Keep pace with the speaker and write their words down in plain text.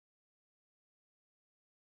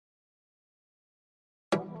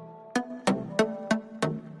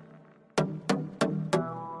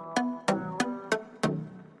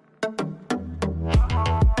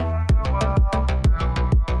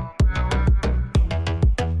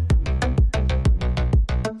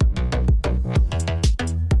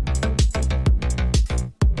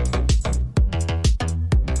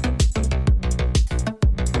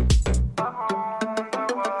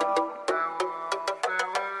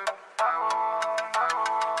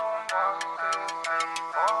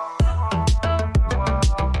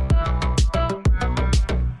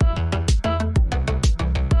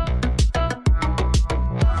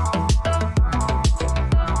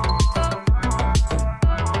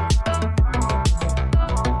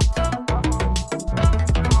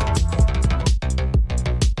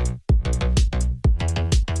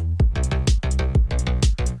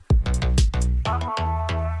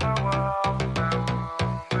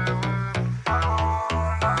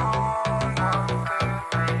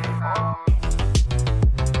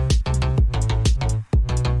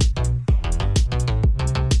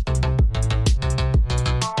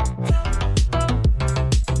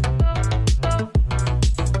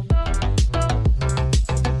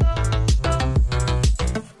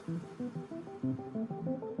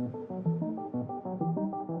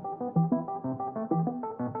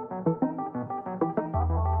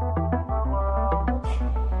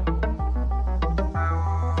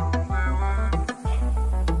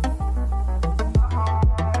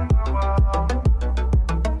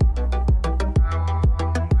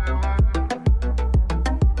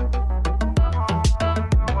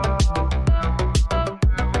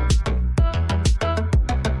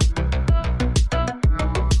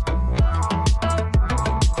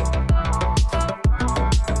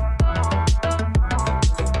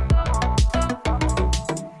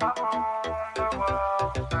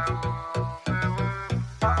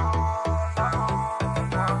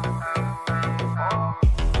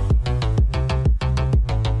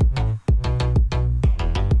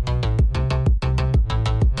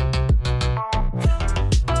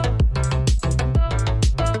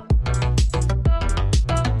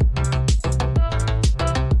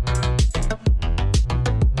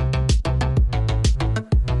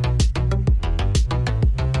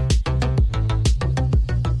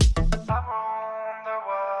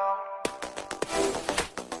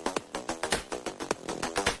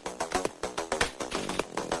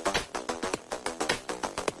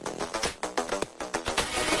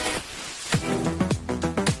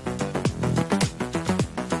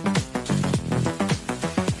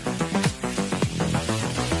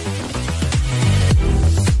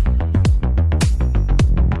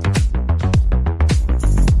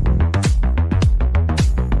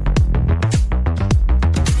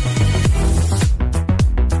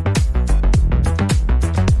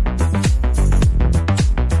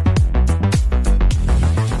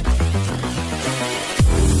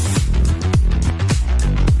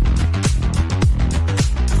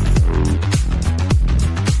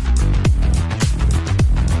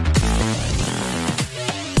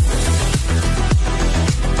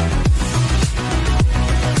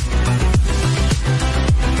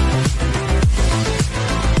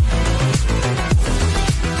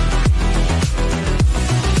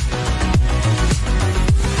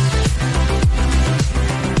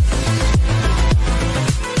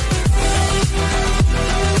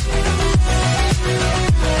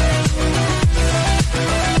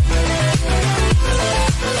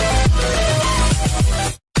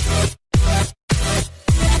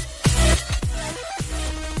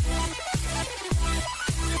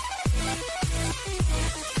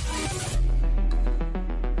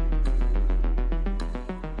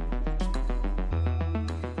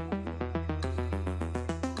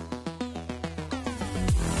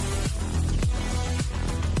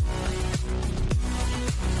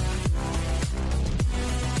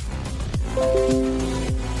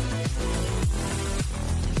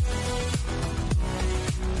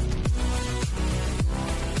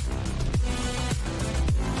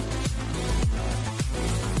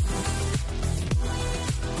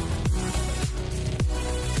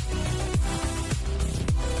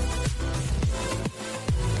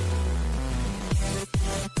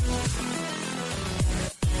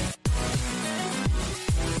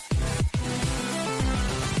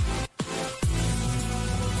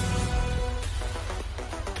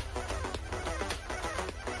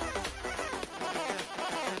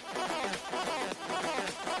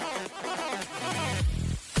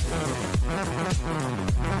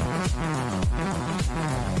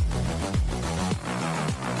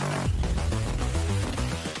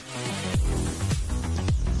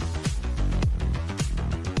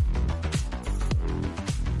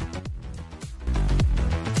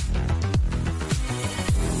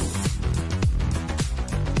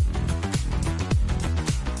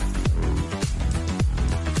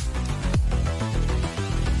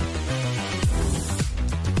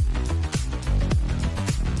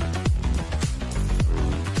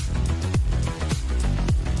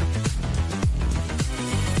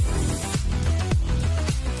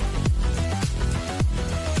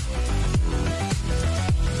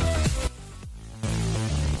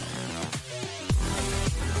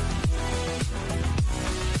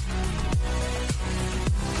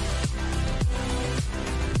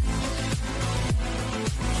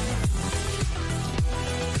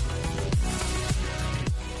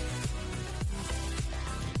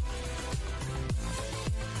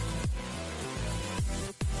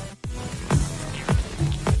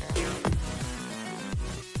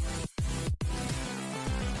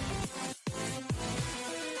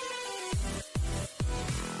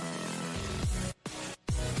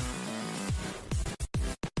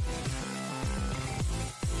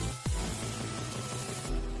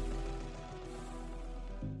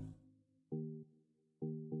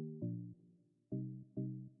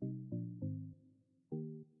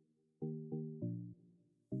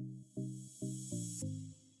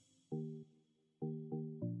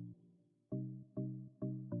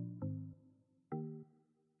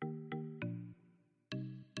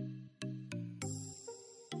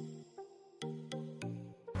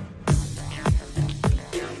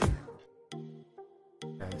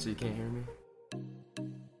So you can't hear me?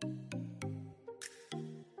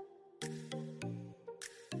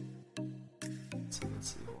 Let's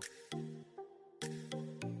see.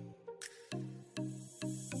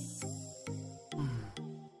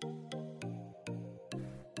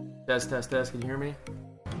 Test. Can you hear me?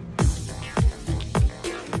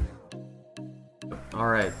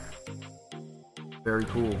 Alright. Very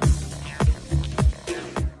cool.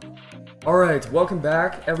 Alright, welcome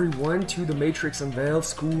back everyone to the Matrix Unveiled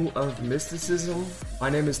School of Mysticism.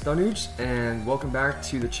 My name is Tanuj and welcome back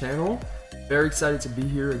to the channel. Very excited to be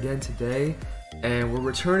here again today. And we're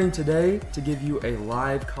returning today to give you a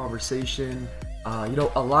live conversation, a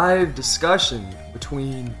live discussion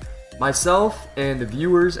between myself and the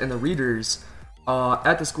viewers and the readers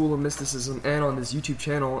at the School of Mysticism and on this YouTube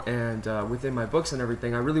channel and within my books and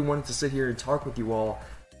everything. I really wanted to sit here and talk with you all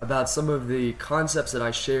about some of the concepts that I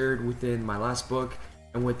shared within my last book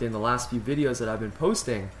and within the last few videos that I've been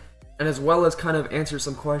posting, and as well as kind of answer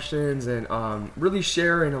some questions and really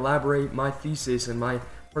share and elaborate my thesis and my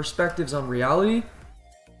perspectives on reality,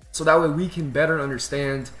 so that way we can better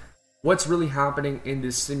understand what's really happening in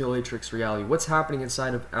this simulatrix reality, what's happening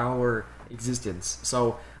inside of our existence.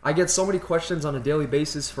 So I get so many questions on a daily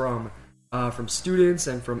basis from students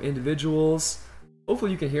and from individuals.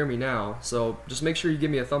 Hopefully you can hear me now, so just make sure you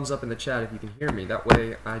give me a thumbs up in the chat if you can hear me. That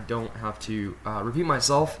way I don't have to repeat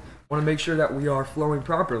myself. I want to make sure that we are flowing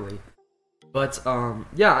properly. But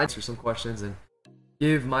yeah, I answer some questions and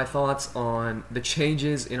give my thoughts on the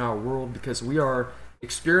changes in our world, because we are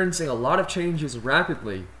experiencing a lot of changes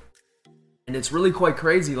rapidly. And it's really quite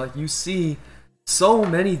crazy. Like, you see so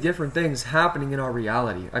many different things happening in our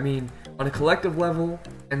reality. I mean, on a collective level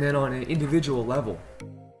and then on an individual level.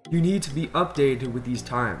 You need to be updated with these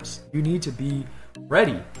times. You need to be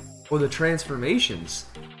ready for the transformations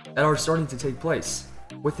that are starting to take place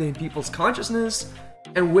within people's consciousness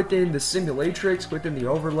and within the simulatrix, within the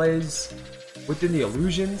overlays, within the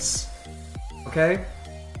illusions. Okay?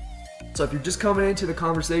 So if you're just coming into the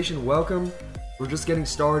conversation, welcome. We're just getting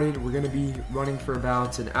started. We're going to be running for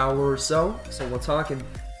about an hour or so. So we'll talk and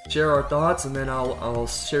share our thoughts, and then I'll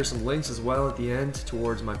share some links as well at the end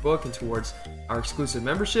towards my book and towards our exclusive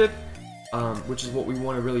membership, which is what we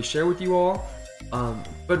want to really share with you all.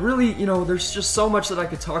 But really, there's just so much that I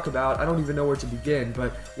could talk about. I don't even know where to begin.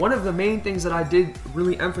 But one of the main things that I did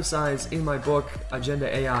really emphasize in my book,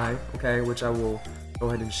 Agenda AI, okay, which I will go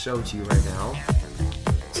ahead and show to you right now.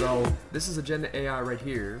 So this is Agenda AI right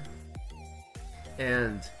here.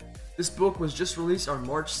 And this book was just released on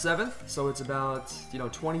March 7th, so it's about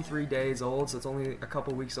 23 days old, so it's only a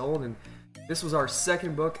couple weeks old, and this was our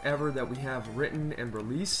second book ever that we have written and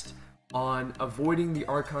released on avoiding the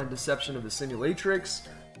archon deception of the simulatrix,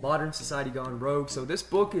 modern society gone rogue. So this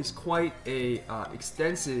book is quite a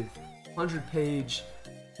extensive 100-page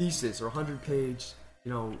thesis or 100-page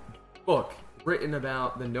book written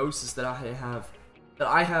about the Gnosis that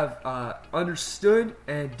I have understood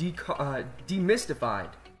and demystified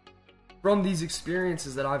from these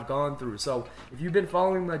experiences that I've gone through. So if you've been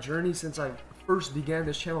following my journey since I first began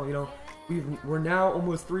this channel, we're now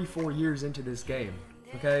almost 3-4 years into this game,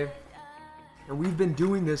 okay? And we've been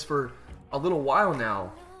doing this for a little while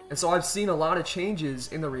now. And so I've seen a lot of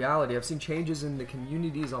changes in the reality. I've seen changes in the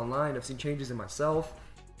communities online. I've seen changes in myself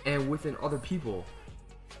and within other people.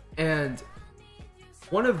 And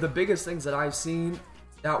one of the biggest things that I've seen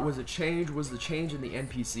that was a change was the change in the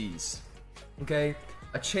NPCs, okay?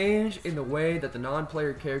 A change in the way that the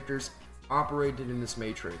non-player characters operated in this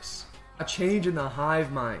matrix. A change in the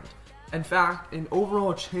hive mind. In fact, an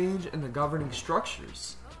overall change in the governing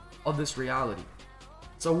structures of this reality.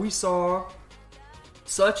 So we saw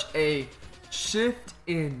such a shift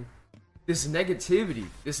in this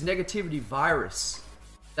negativity virus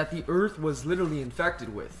that the earth was literally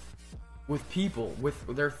infected with people,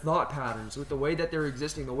 with their thought patterns, with the way that they're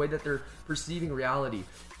existing, the way that they're perceiving reality.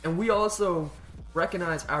 And we also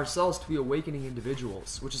recognize ourselves to be awakening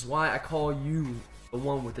individuals, which is why I call you the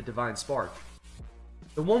one with the divine spark.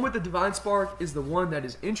 The one with the divine spark is the one that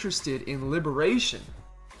is interested in liberation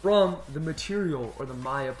from the material or the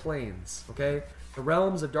Maya planes, okay? The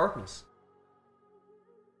realms of darkness.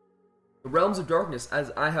 The realms of darkness,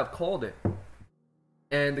 as I have called it.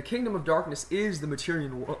 And the kingdom of darkness is the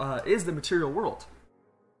material world.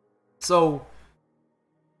 So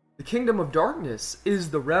the kingdom of darkness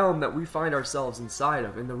is the realm that we find ourselves inside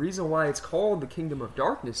of. And the reason why it's called the kingdom of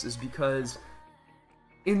darkness is because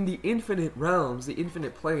in the infinite realms, the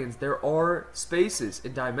infinite planes, there are spaces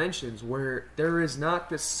and dimensions where there is not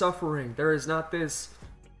this suffering, there is not this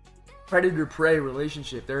predator-prey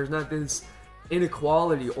relationship, there is not this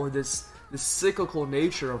inequality or this the cyclical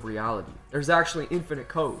nature of reality. There's actually infinite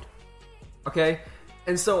code. Okay?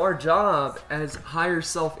 And so our job as higher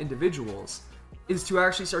self individuals is to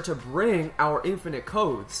actually start to bring our infinite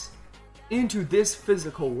codes into this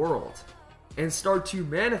physical world and start to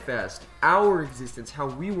manifest our existence, how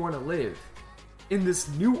we want to live in this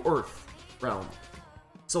new earth realm.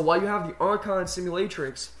 So while you have the Archon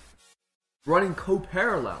Simulatrix running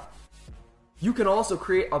co-parallel, you can also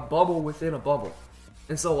create a bubble within a bubble.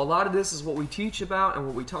 And so a lot of this is what we teach about and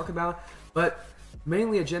what we talk about, but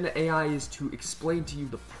mainly Agenda AI is to explain to you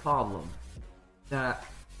the problem that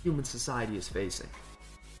human society is facing.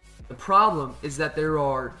 The problem is that there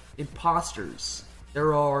are imposters.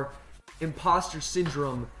 There are imposter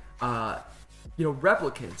syndrome,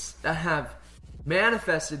 replicants that have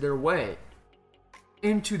manifested their way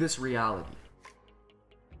into this reality.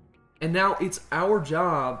 And now it's our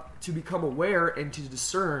job to become aware and to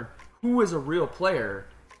discern who is a real player,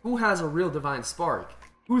 who has a real divine spark,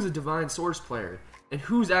 who's a divine source player, and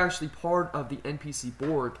who's actually part of the NPC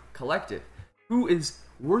Borg collective, who is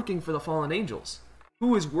working for the fallen angels,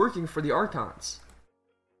 who is working for the Archons,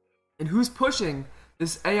 and who's pushing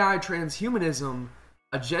this AI transhumanism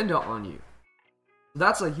agenda on you.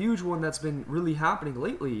 That's a huge one that's been really happening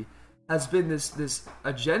lately, has been this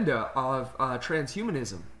agenda of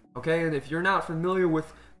transhumanism. Okay, and if you're not familiar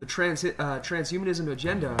with the transhumanism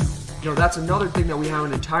agenda, that's another thing that we have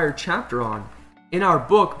an entire chapter on in our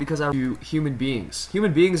book, because our human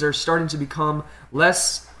beings are starting to become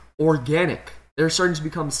less organic. They're starting to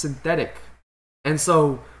become synthetic, and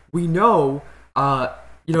so we know,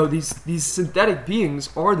 these synthetic beings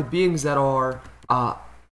are the beings that are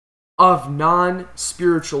of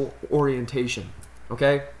non-spiritual orientation.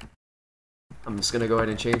 Okay, I'm just gonna go ahead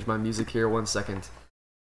and change my music here 1 second.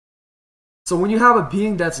 So when you have a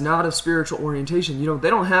being that's not of spiritual orientation, they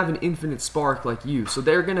don't have an infinite spark like you. So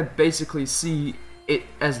they're going to basically see it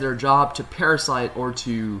as their job to parasite or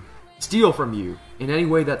to steal from you in any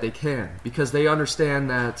way that they can, because they understand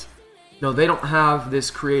that they don't have this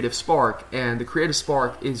creative spark, and the creative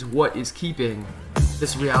spark is what is keeping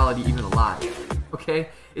this reality even alive. Okay?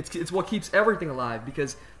 It's what keeps everything alive,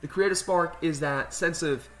 because the creative spark is that sense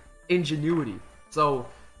of ingenuity. So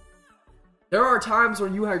there are times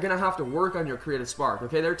when you are going to have to work on your creative spark,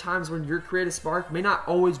 okay? There are times when your creative spark may not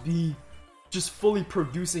always be just fully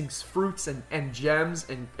producing fruits and gems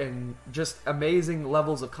and just amazing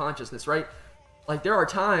levels of consciousness, right? Like, there are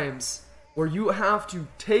times where you have to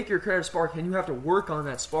take your creative spark and you have to work on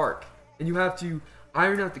that spark. And you have to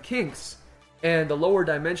iron out the kinks and the lower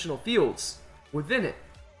dimensional fields within it.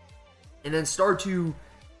 And then start to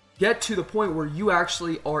get to the point where you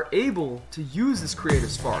actually are able to use this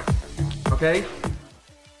creative spark. Okay?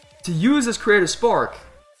 To use this creative spark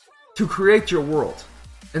to create your world.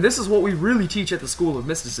 And this is what we really teach at the School of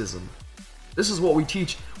Mysticism. This is what we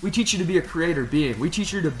teach. We teach you to be a creator being. We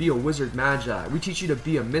teach you to be a wizard magi. We teach you to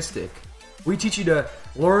be a mystic. We teach you to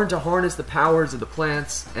learn to harness the powers of the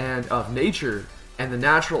plants and of nature and the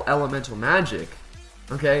natural elemental magic,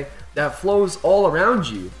 okay, that flows all around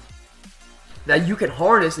you, that you can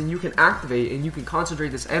harness and you can activate and you can concentrate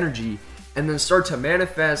this energy and then start to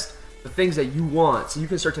manifest the things that you want. So you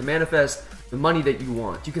can start to manifest the money that you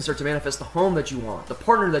want. You can start to manifest the home that you want, the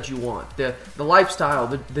partner that you want, the lifestyle,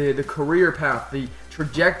 the career path, the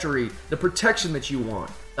trajectory, the protection that you want,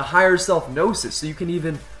 the higher self Gnosis, so you can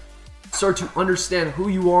even start to understand who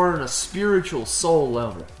you are on a spiritual soul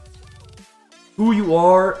level. Who you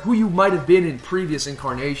are, who you might have been in previous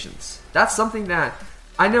incarnations. That's something that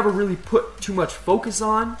I never really put too much focus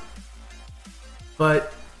on,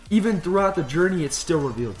 but even throughout the journey, it's still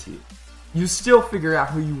revealed to you. You still figure out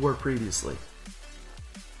who you were previously.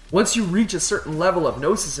 Once you reach a certain level of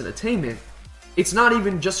Gnosis and attainment, it's not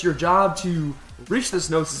even just your job to reach this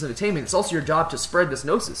Gnosis and attainment, it's also your job to spread this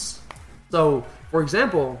Gnosis. So, for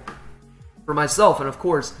example, for myself, and of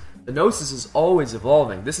course, the Gnosis is always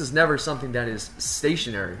evolving. This is never something that is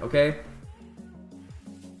stationary, okay?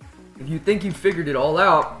 If you think you've figured it all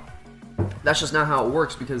out, that's just not how it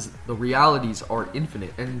works, because the realities are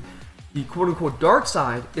infinite, and the quote-unquote dark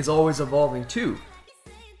side is always evolving too,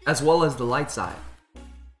 as well as the light side.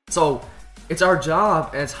 So it's our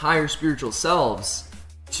job as higher spiritual selves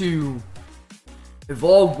to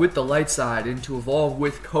evolve with the light side and to evolve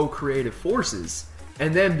with co-creative forces,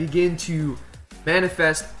 and then begin to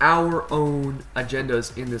manifest our own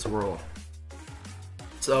agendas in this world.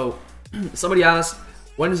 So somebody asked,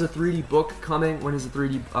 when is the 3D book coming? When is the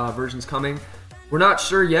 3D versions coming? We're not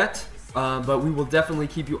sure yet, but we will definitely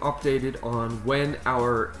keep you updated on when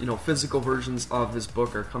our physical versions of this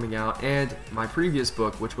book are coming out, and my previous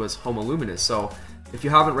book, which was Homo Luminous. So if you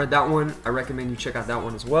haven't read that one, I recommend you check out that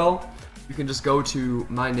one as well. you can just go to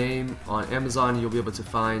my name on Amazon and you'll be able to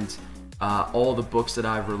find all the books that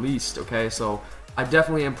I've released, okay? So I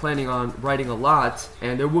definitely am planning on writing a lot,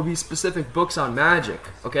 and there will be specific books on magic,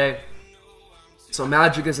 okay? So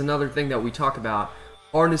magic is another thing that we talk about,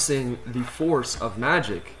 harnessing the force of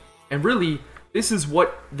magic. And really, this is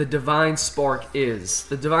what the divine spark is.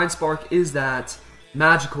 The divine spark is that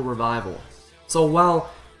magical revival. So while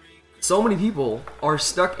so many people are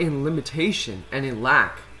stuck in limitation and in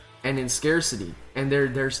lack and in scarcity, and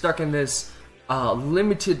they're stuck in this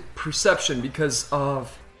limited perception because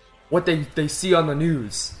of what they see on the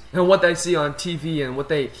news and what they see on TV and what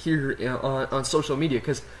they hear on social media.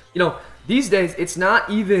 Because these days it's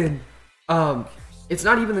not even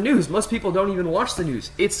the news. Most people don't even watch the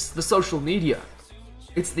news. It's the social media.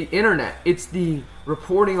 It's the internet. It's the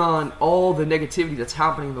reporting on all the negativity that's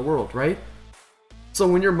happening in the world, right? So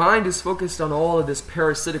when your mind is focused on all of this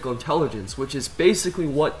parasitical intelligence, which is basically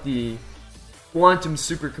what the quantum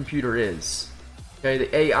supercomputer is, okay,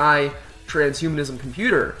 the AI transhumanism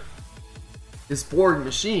computer, this Borg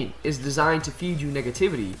machine is designed to feed you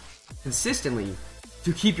negativity consistently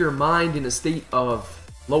to keep your mind in a state of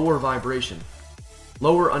lower vibration,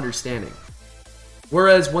 lower understanding.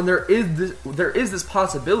 Whereas when there is this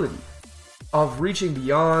possibility of reaching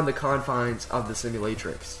beyond the confines of the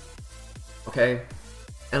simulatrix, okay?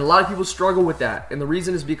 And a lot of people struggle with that, and the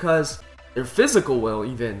reason is because their physical will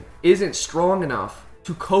even isn't strong enough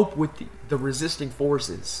to cope with the resisting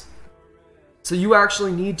forces. So you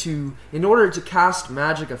actually need to, in order to cast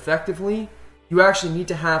magic effectively, you actually need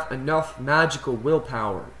to have enough magical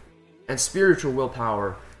willpower and spiritual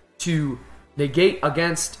willpower to negate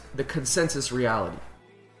against the consensus reality.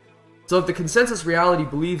 So if the consensus reality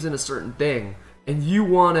believes in a certain thing, and you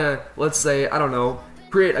want to, let's say, I don't know,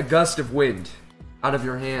 create a gust of wind out of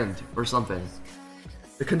your hand or something,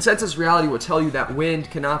 the consensus reality will tell you that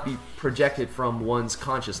wind cannot be projected from one's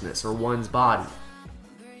consciousness or one's body.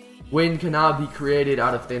 Wind cannot be created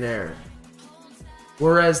out of thin air.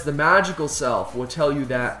 Whereas the magical self will tell you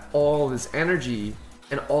that all is energy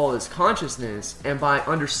and all is consciousness, and by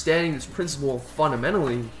understanding this principle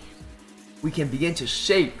fundamentally, we can begin to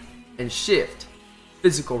shape and shift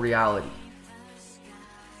physical reality.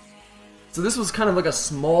 So this was kind of like a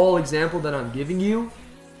small example that I'm giving you,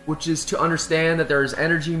 which is to understand that there is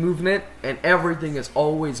energy movement and everything is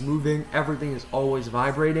always moving, everything is always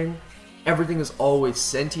vibrating, everything is always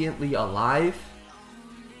sentiently alive,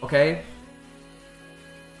 okay?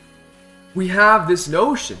 We have this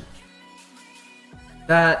notion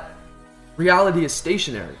that reality is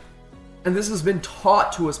stationary. And this has been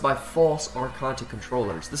taught to us by false archontic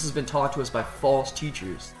controllers. This has been taught to us by false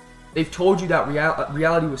teachers. They've told you that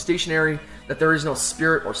reality was stationary, that there is no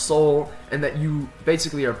spirit or soul, and that you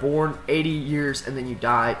basically are born 80 years and then you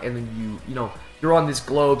die, and then you're on this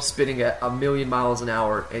globe spinning at 1,000,000 miles an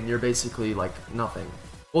hour, and you're basically like nothing.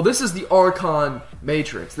 Well, this is the Archon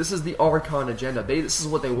Matrix. This is the Archon agenda. This is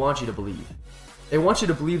what they want you to believe. They want you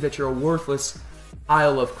to believe that you're a worthless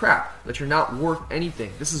pile of crap, that you're not worth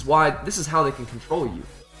anything. This is how they can control you.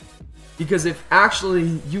 Because if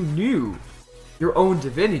actually you knew your own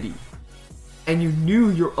divinity, and you knew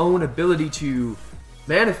your own ability to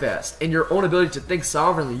manifest, and your own ability to think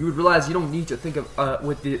sovereignly, you would realize you don't need to think of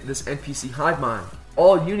with this NPC hive mind.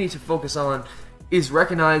 All you need to focus on is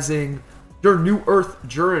recognizing your new earth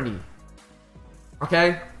journey.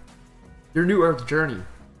 Okay? Your new earth journey.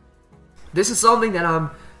 This is something that I'm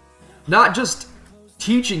not just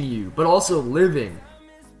teaching you, but also living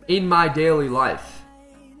in my daily life.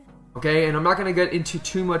 Okay? And I'm not going to get into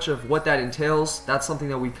too much of what that entails. That's something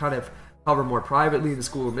that we kind of cover more privately in the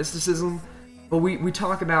School of Mysticism. But we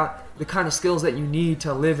talk about the kind of skills that you need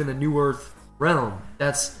to live in the New Earth realm.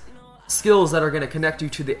 That's skills that are going to connect you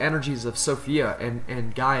to the energies of Sophia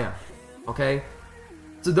and Gaia. Okay?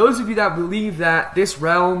 So those of you that believe that this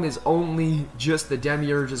realm is only just the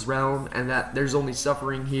Demiurge's realm, and that there's only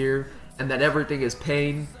suffering here, and that everything is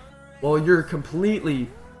pain, well, you're completely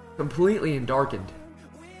endarkened.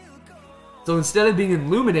 So instead of being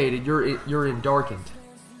illuminated, you're endarkened.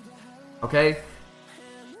 Okay?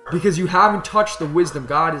 Because you haven't touched the wisdom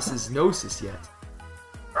goddess's Gnosis yet.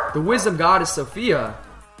 The wisdom goddess Sophia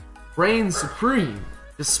reigns supreme,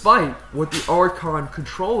 despite what the Archon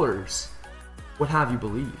controllers would have you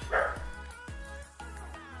believe.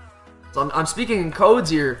 So I'm speaking in codes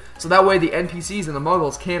here, so that way the NPCs and the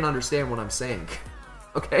Muggles can't understand what I'm saying.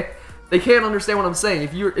 Okay? They can't understand what I'm saying.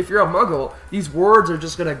 If you're a Muggle, these words are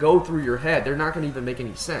just gonna go through your head. They're not gonna even make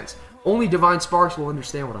any sense. Only Divine Sparks will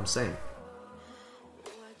understand what I'm saying.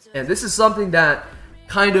 And this is something that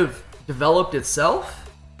kind of developed itself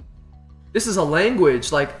This is a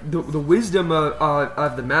language, like the wisdom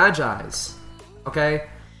of the Magi's, okay?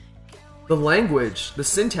 The language, the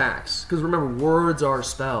syntax, because remember, words are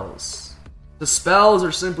spells. The spells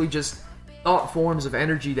are simply just thought forms of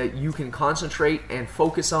energy that you can concentrate and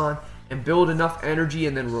focus on and build enough energy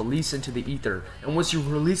and then release into the ether. And once you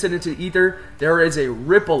release it into the ether, there is a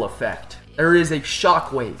ripple effect. There is a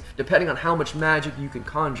shock wave, depending on how much magic you can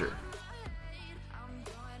conjure.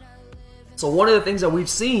 So one of the things that we've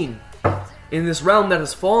seen in this realm that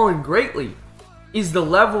has fallen greatly is the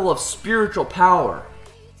level of spiritual power.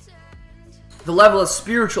 The level of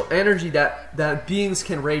spiritual energy that beings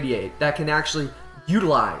can radiate, that can actually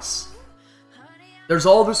utilize. There's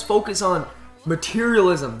all this focus on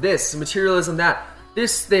materialism, this, materialism, that,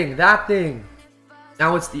 this thing, that thing.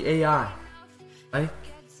 Now it's the AI, right?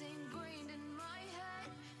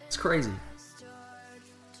 It's crazy.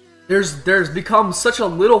 There's become such a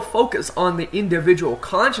little focus on the individual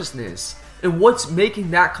consciousness and what's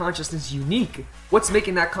making that consciousness unique. What's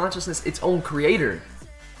making that consciousness its own creator.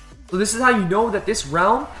 So this is how you know that this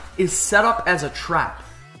realm is set up as a trap.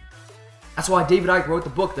 That's why David Icke wrote the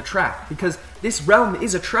book, The Trap, because this realm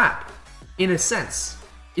is a trap, in a sense.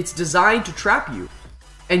 It's designed to trap you,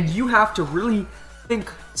 and you have to really think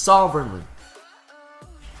sovereignly.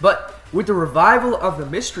 But with the revival of the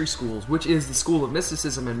mystery schools, which is the school of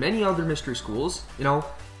mysticism and many other mystery schools, you know,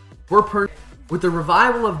 with the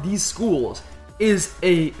revival of these schools, this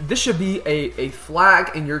should be a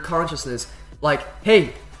flag in your consciousness, like,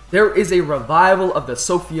 hey, there is a revival of the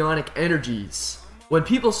Sophionic energies. When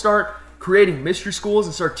people start creating mystery schools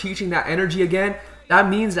and start teaching that energy again, that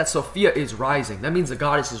means that Sophia is rising. That means the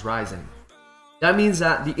goddess is rising. That means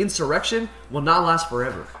that the insurrection will not last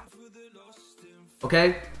forever.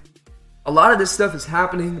 Okay? A lot of this stuff is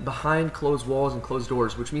happening behind closed walls and closed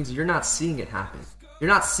doors, which means you're not seeing it happen. You're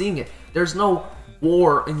not seeing it. There's no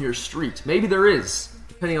war in your street. Maybe there is,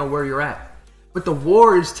 depending on where you're at. But the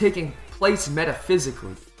war is taking place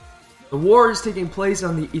metaphysically. The war is taking place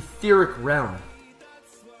on the etheric realm.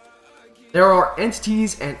 There are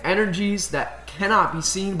entities and energies that cannot be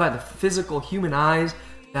seen by the physical human eyes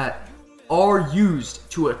that are used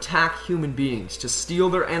to attack human beings, to steal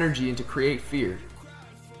their energy and to create fear.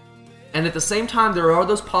 And at the same time, there are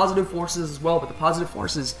those positive forces as well, but the positive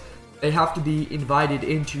forces, they have to be invited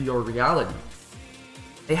into your reality.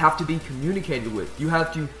 They have to be communicated with. You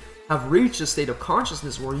have to have reached a state of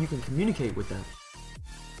consciousness where you can communicate with them.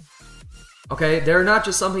 Okay, they're not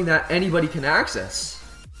just something that anybody can access.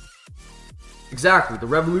 Exactly, the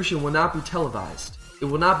revolution will not be televised. It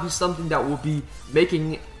will not be something that will be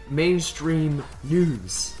making mainstream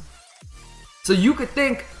news. So you could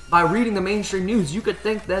think, by reading the mainstream news, you could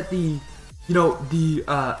think that the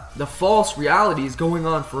false reality is going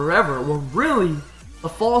on forever. Well, really, the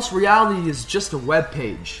false reality is just a web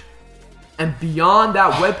page. And beyond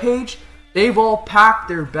that web page, they've all packed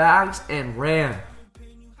their bags and ran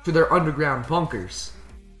to their underground bunkers.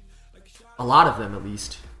 A lot of them, at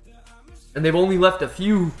least. And they've only left a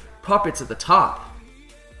few puppets at the top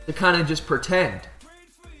to kind of just pretend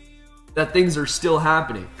that things are still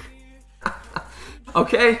happening.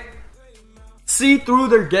 Okay? See through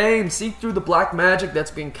their game. See through the black magic that's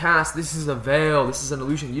being cast. This is a veil. This is an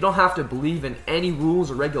illusion. You don't have to believe in any rules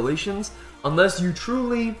or regulations unless you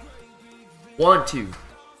truly want to.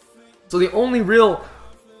 So the only real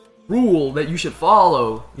rule that you should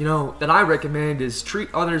follow, that I recommend is treat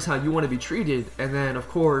others how you want to be treated, and then of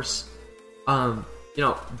course,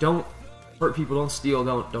 don't hurt people, don't steal,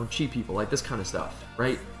 don't cheat people, like this kind of stuff,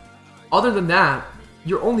 right? Other than that,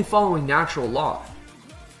 you're only following natural law,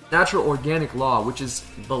 natural organic law, which is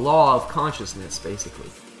the law of consciousness, basically.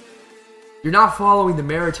 You're not following the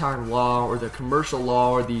maritime law or the commercial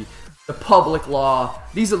law or the public law.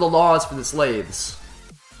 These are the laws for the slaves.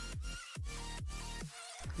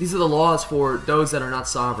 These are the laws for those that are not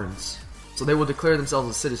sovereigns. So they will declare themselves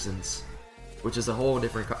as citizens, which is a whole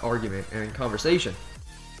different argument and conversation.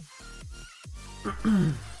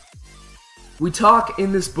 We talk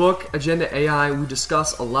in this book, Agenda AI, we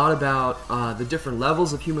discuss a lot about the different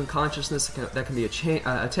levels of human consciousness that can be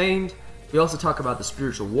attained. We also talk about the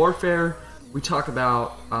spiritual warfare. We talk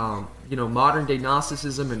about, modern day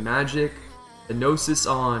Gnosticism and magic, the Gnosis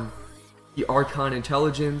on the Archon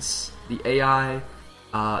intelligence, the AI,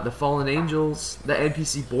 the fallen angels, the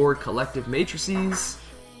NPC board collective matrices.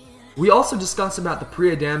 We also discuss about the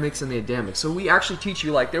pre-Adamics and the Adamics. So we actually teach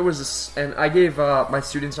you, like, there was this, and I gave my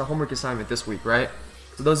students a homework assignment this week, right?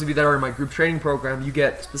 So those of you that are in my group training program, you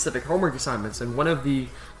get specific homework assignments, and one of the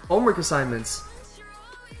homework assignments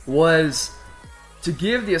was to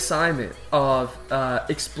give the assignment of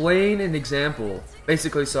explain an example,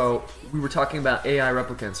 basically, so we were talking about AI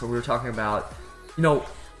replicants, so we were talking about,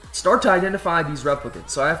 start to identify these replicants.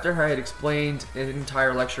 So after I had explained an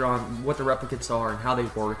entire lecture on what the replicants are and how they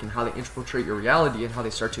work and how they infiltrate your reality and how they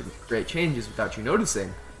start to create changes without you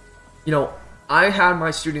noticing, I had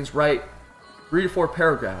my students write 3 to 4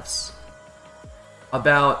 paragraphs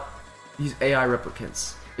about these AI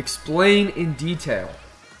replicants. Explain in detail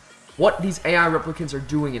what these AI replicants are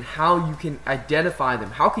doing and how you can identify them.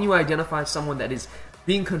 How can you identify someone that is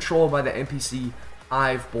being controlled by the NPC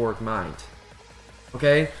Hive-Borg mind?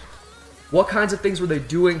 Okay? What kinds of things were they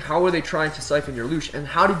doing? How were they trying to siphon your loot? And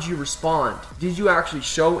how did you respond? Did you actually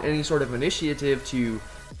show any sort of initiative to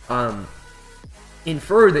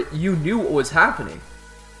infer that you knew what was happening?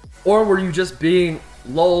 Or were you just being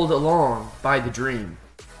lulled along by the dream?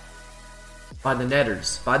 By the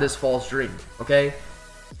netters? By this false dream? Okay?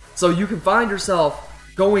 So you can find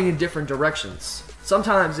yourself going in different directions.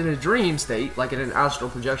 Sometimes in a dream state, like in an astral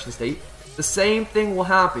projection state, the same thing will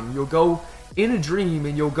happen. You'll go in a dream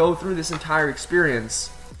and you'll go through this entire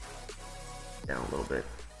experience. Down a little bit.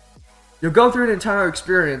 You'll go through an entire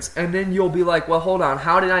experience and then you'll be like, well, hold on,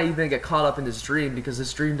 how did I even get caught up in this dream? Because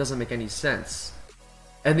this dream doesn't make any sense.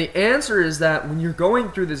 And the answer is that when you're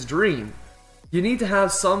going through this dream, you need to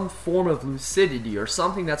have some form of lucidity or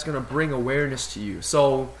something that's going to bring awareness to you.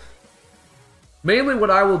 So mainly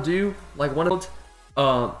what I will do, like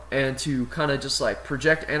and to kind of just like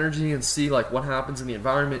project energy and see like what happens in the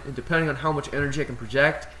environment, and depending on how much energy I can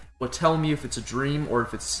project will tell me if it's a dream or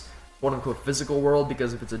if it's quote unquote physical world.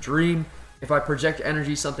 Because if it's a dream, if I project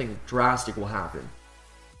energy, something drastic will happen.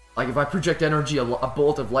 Like if I project energy, a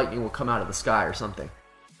bolt of lightning will come out of the sky or something.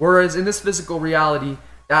 Whereas in this physical reality,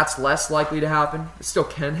 that's less likely to happen. It still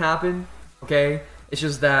can happen, okay? It's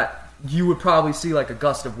just that you would probably see like a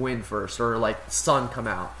gust of wind first, or like the sun come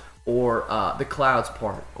out, or the clouds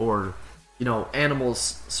part, or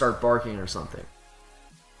animals start barking or something,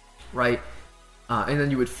 right? And then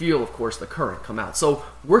you would feel, of course, the current come out. So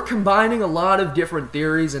we're combining a lot of different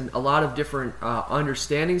theories and a lot of different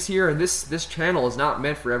understandings here, and this channel is not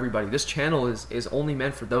meant for everybody. This channel is only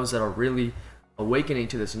meant for those that are really awakening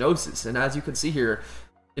to this Gnosis. And as you can see here,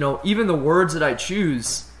 even the words that I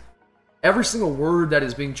choose, every single word that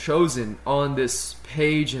is being chosen on this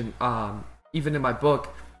page and even in my book,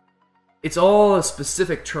 it's all a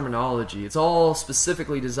specific terminology. It's all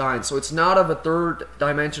specifically designed. So it's not of a third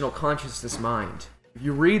dimensional consciousness mind. If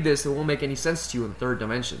you read this, it won't make any sense to you in the third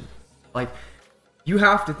dimension. Like, you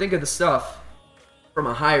have to think of the stuff from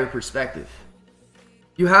a higher perspective.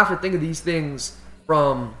 You have to think of these things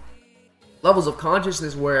from levels of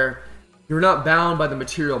consciousness where you're not bound by the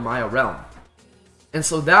material Maya realm. And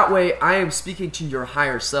so that way, I am speaking to your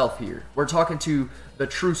higher self here. We're talking to the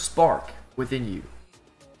true spark within you.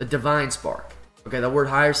 The divine spark. Okay, the word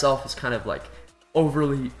higher self is kind of like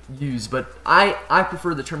overly used, but I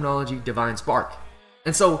prefer the terminology divine spark.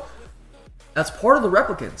 And so, that's part of the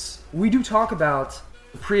replicants. We do talk about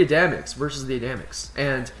the pre-Adamics versus the Adamics.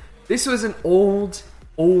 And this was an old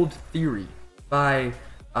theory by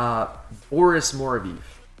Boris Moroviv.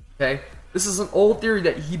 Okay? This is an old theory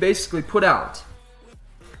that he basically put out.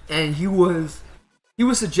 And he was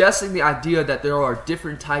suggesting the idea that there are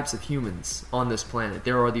different types of humans on this planet.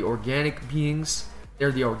 There are the organic beings, there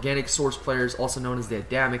are the organic source players, also known as the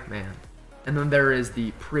Adamic man. And then there is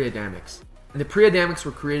the pre-Adamics. And the pre-Adamics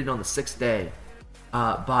were created on the 6th day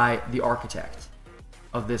by the architect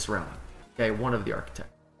of this realm. Okay, one of the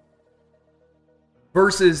architects.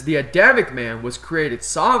 Versus the Adamic man was created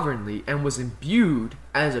sovereignly and was imbued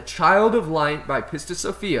as a child of light by Pistis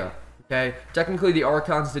Sophia. Okay, technically the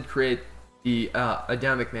Archons did create the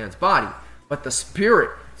Adamic man's body, but the spirit,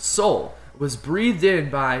 soul, was breathed in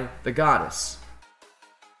by the goddess.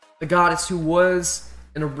 The goddess who was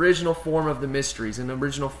an original form of the mysteries, an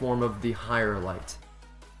original form of the higher light.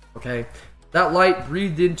 Okay, that light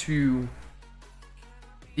breathed into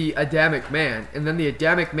the Adamic man, and then the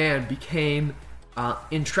Adamic man became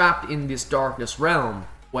entrapped in this darkness realm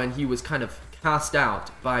when he was kind of cast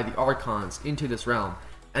out by the Archons into this realm.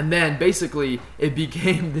 And then basically it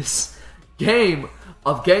became this game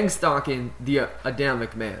of gang stalking the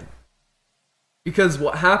Adamic man. Because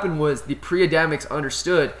what happened was the pre-Adamics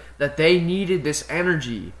understood that they needed this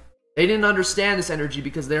energy. They didn't understand this energy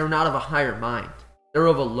because they are not of a higher mind. They're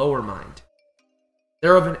of a lower mind.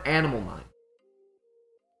 They're of an animal mind.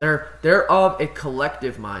 They're of a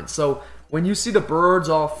collective mind. So when you see the birds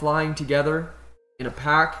all flying together in a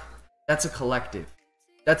pack, that's a collective.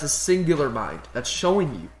 That's a singular mind. That's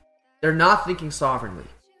showing you. They're not thinking sovereignly.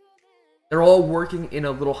 They're all working in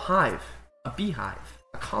a little hive, a beehive,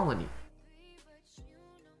 a colony.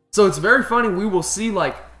 So it's very funny. We will see,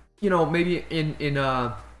 like, you know, maybe in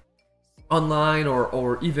online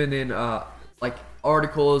or even in like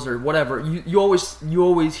articles or whatever. You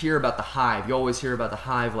always hear about the hive. You always hear about the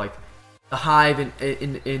hive, like the hive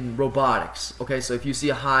in robotics. Okay, so if you see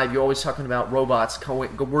a hive, you're always talking about robots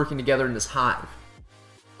working together in this hive,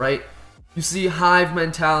 right? You see hive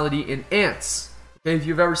mentality in ants. Okay, if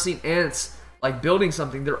you've ever seen ants like building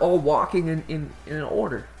something, they're all walking in an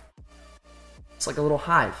order. It's like a little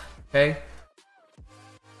hive, okay?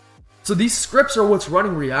 So these scripts are what's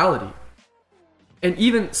running reality. And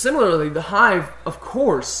even similarly, the hive, of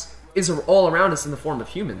course, is all around us in the form of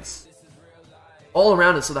humans. All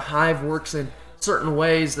around us. So the hive works in certain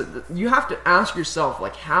ways that you have to ask yourself,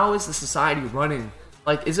 like, how is the society running?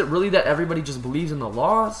 Like, is it really that everybody just believes in the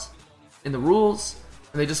laws, in the rules,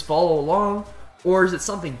 and they just follow along? Or is it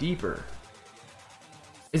something deeper?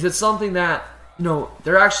 Is it something that, you know,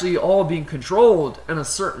 they're actually all being controlled in a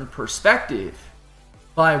certain perspective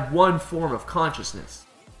by one form of consciousness?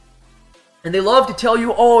 And they love to tell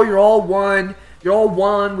you, oh, you're all one. You're all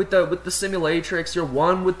one with the simulatrix. You're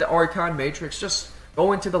one with the archon matrix. Just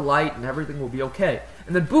go into the light and everything will be okay.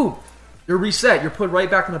 And then boom, you're reset. You're put right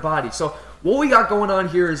back in the body. So what we got going on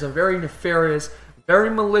here is a very nefarious, very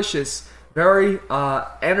malicious, very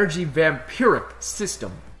energy vampiric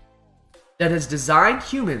system that has designed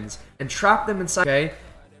humans and trapped them inside. Okay,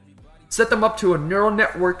 set them up to a neural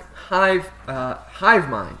network hive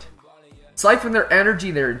mind. Siphon their energy,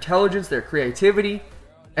 their intelligence, their creativity,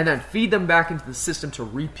 and then feed them back into the system to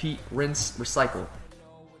repeat, rinse, recycle.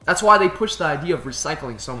 That's why they push the idea of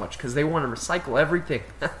recycling so much, because they want to recycle everything.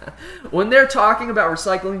 When they're talking about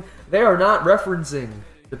recycling, they are not referencing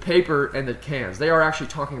the paper and the cans. They are actually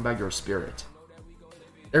talking about your spirit.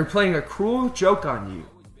 They're playing a cruel joke on you.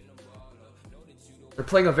 They're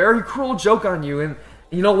playing a very cruel joke on you, and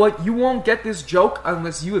you know what? You won't get this joke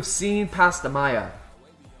unless you have seen past the Maya.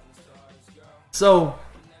 So,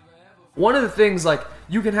 one of the things, like,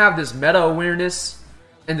 you can have this meta-awareness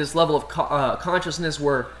and this level of consciousness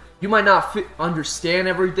where you might not understand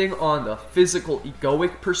everything on the physical,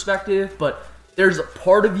 egoic perspective, but there's a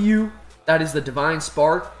part of you that is the divine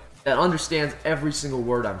spark that understands every single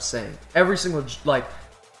word I'm saying. Every single, like,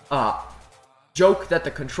 joke that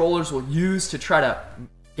the controllers will use to try to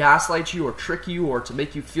gaslight you or trick you or to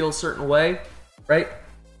make you feel a certain way, right?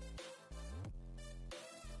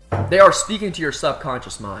 They are speaking to your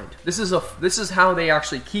subconscious mind. This is how they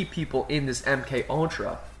actually keep people in this MK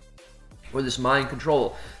Ultra, or this mind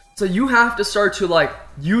control. So you have to start to, like,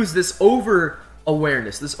 use this over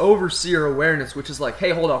awareness, this overseer awareness, which is like, hey,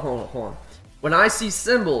 hold on. When I see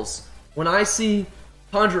symbols, when I see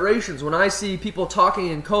conjurations, when I see people talking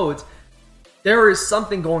in codes, there is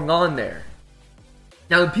something going on there.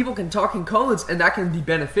 Now, people can talk in codes, and that can be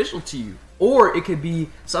beneficial to you, or it could be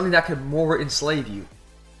something that could more enslave you,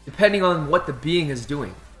 depending on what the being is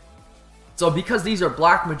doing. So because these are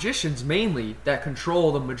black magicians mainly that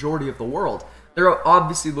control the majority of the world, they're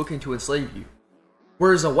obviously looking to enslave you.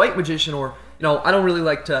 Whereas a white magician, or, you know, I don't really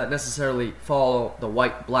like to necessarily follow the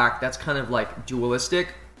white-black. That's kind of like dualistic.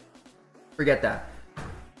 Forget that.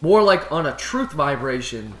 More like on a truth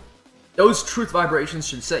vibration, those truth vibrations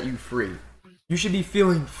should set you free. You should be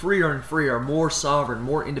feeling freer and freer, more sovereign,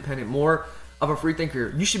 more independent, more of a free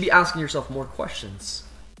thinker. You should be asking yourself more questions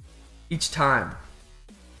each time.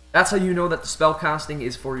 That's how you know that the spell casting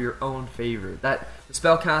is for your own favor. That the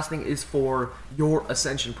spell casting is for your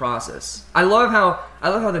ascension process. I love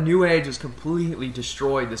how the New Age has completely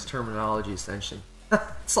destroyed this terminology, ascension.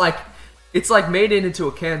 It's like made it into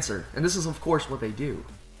a cancer, and this is of course what they do.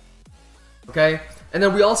 Okay, and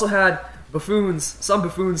then we also had some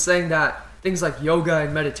buffoons saying that things like yoga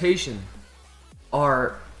and meditation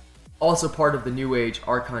are also part of the New Age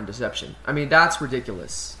archon deception. I mean, that's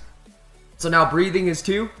ridiculous. So now breathing is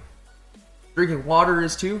too. Drinking water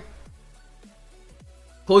is too.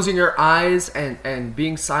 Closing your eyes and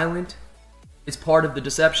being silent is part of the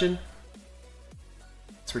deception.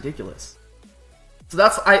 It's ridiculous. So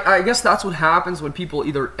that's, I guess that's what happens when people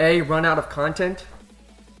either A, run out of content,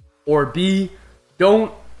 or B,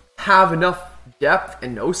 don't have enough depth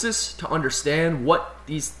and gnosis to understand what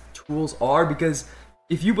these tools are. Because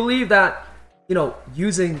if you believe that, you know,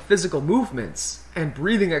 using physical movements and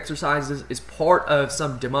breathing exercises is part of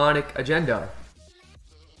some demonic agenda,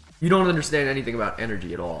 you don't understand anything about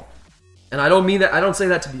energy at all. And I don't mean that, I don't say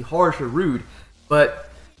that to be harsh or rude, but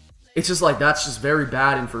it's just like, that's just very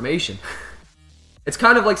bad information. It's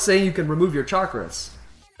kind of like saying you can remove your chakras.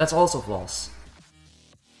 That's also false.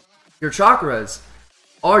 Your chakras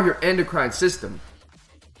are your endocrine system.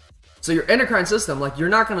 So your endocrine system, like, you're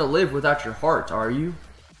not going to live without your heart, are you?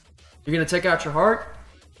 You're going to take out your heart?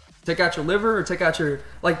 Take out your liver or take out your...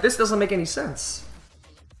 Like, this doesn't make any sense.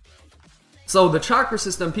 So the chakra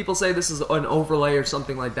system, people say this is an overlay or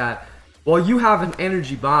something like that. Well, you have an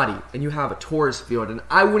energy body and you have a torus field, and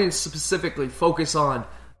I wouldn't specifically focus on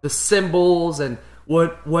the symbols and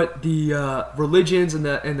what the religions and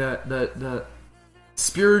the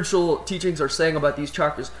spiritual teachings are saying about these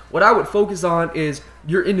chakras. What I would focus on is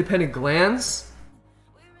your independent glands.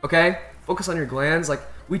 Okay? Focus on your glands. Like,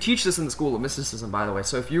 we teach this in the School of Mysticism, by the way.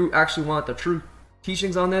 So if you actually want the true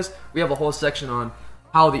teachings on this, we have a whole section on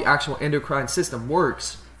how the actual endocrine system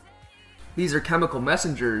works. These are chemical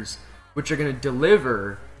messengers which are going to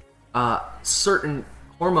deliver certain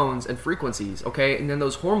hormones and frequencies, okay? And then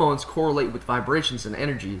those hormones correlate with vibrations and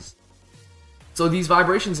energies. So these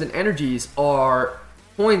vibrations and energies are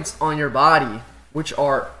points on your body, which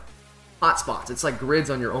are hotspots. It's like grids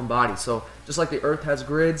on your own body. So just like the Earth has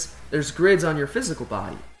grids, there's grids on your physical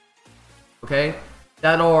body, okay?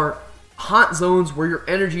 That are hot zones where your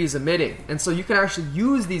energy is emitting. And so you can actually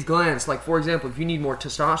use these glands. Like, for example, if you need more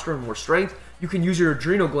testosterone, more strength, you can use your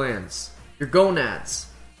adrenal glands, your gonads,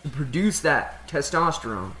 to produce that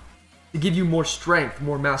testosterone, to give you more strength,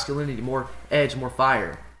 more masculinity, more edge, more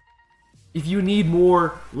fire. If you need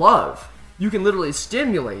more love, you can literally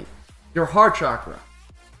stimulate your heart chakra,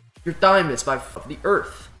 your thymus by the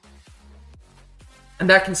earth. And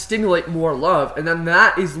that can stimulate more love, and then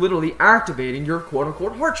that is literally activating your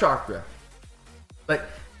quote-unquote heart chakra. Like,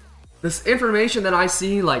 this information that I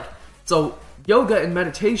see, like, so yoga and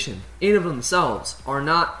meditation in of themselves are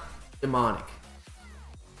not demonic.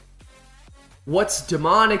 What's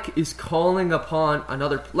demonic is calling upon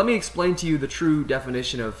another... Let me explain to you the true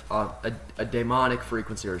definition of a demonic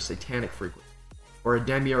frequency or a satanic frequency or a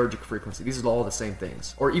demiurgic frequency. These are all the same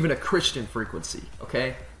things. Or even a Christian frequency,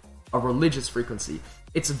 okay? A religious frequency.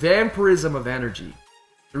 It's vampirism of energy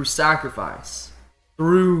through sacrifice,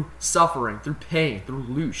 through suffering, through pain, through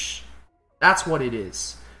loosh. That's what it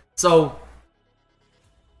is. So,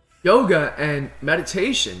 yoga and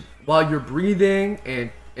meditation, while you're breathing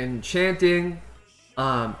and chanting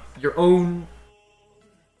your own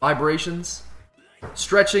vibrations,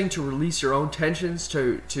 stretching to release your own tensions,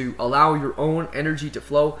 to allow your own energy to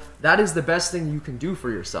flow, that is the best thing you can do for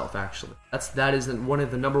yourself, actually. That is one of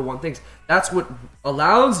the number one things. That's what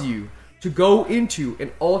allows you to go into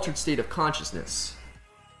an altered state of consciousness.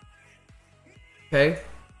 Okay?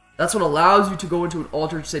 That's what allows you to go into an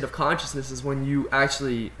altered state of consciousness, is when you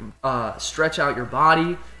actually stretch out your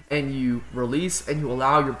body and you release and you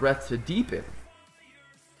allow your breath to deepen.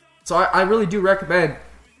 So I really do recommend,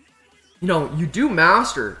 you do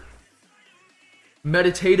master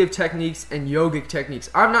meditative techniques and yogic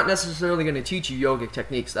techniques. I'm not necessarily going to teach you yogic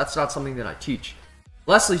techniques. That's not something that I teach.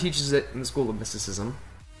 Leslie teaches it in the School of Mysticism,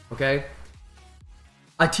 okay?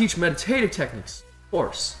 I teach meditative techniques, of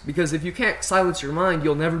course, because if you can't silence your mind,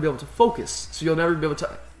 you'll never be able to focus. So you'll never be able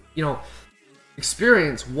to,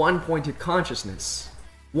 experience one-pointed consciousness.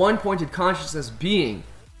 One-pointed consciousness being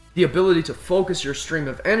the ability to focus your stream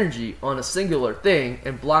of energy on a singular thing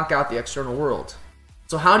and block out the external world.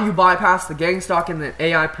 So how do you bypass the gang stalk and the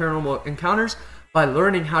AI paranormal encounters? By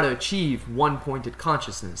learning how to achieve one-pointed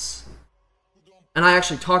consciousness. And I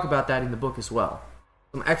actually talk about that in the book as well.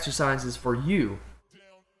 Some exercises for you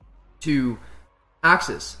to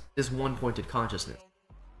access this one-pointed consciousness.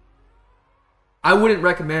 I wouldn't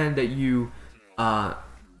recommend that you,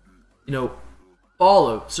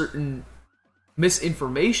 follow certain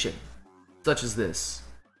misinformation such as this,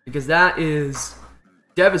 because that is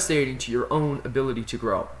devastating to your own ability to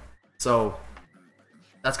grow. So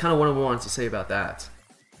that's kind of what I wanted to say about that.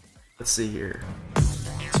 Let's see here.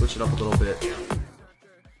 Switch it up a little bit.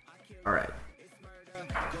 Alright. I'm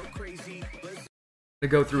gonna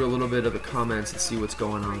go through a little bit of the comments and see what's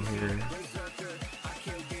going on here.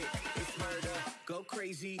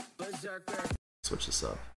 Switch this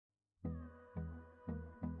up.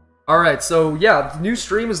 Alright, so yeah, the new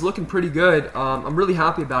stream is looking pretty good. I'm really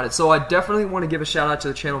happy about it. So I definitely want to give a shout out to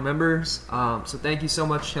the channel members. So thank you so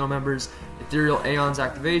much, channel members. Ethereal Aeons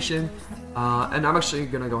activation. And I'm actually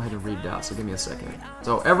going to go ahead and read it out, so give me a second.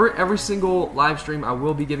 So every single live stream, I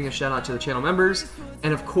will be giving a shout out to the channel members.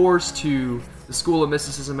 And of course to the School of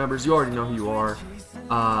Mysticism members. You already know who you are.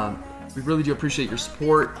 We really do appreciate your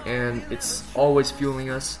support, and it's always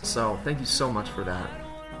fueling us. So thank you so much for that.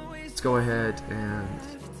 Let's go ahead and...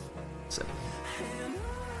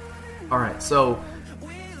 Alright, so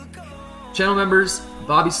channel members,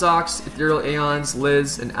 Bobby Socks, Ethereal Aeons,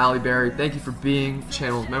 Liz, and Ali Berry, thank you for being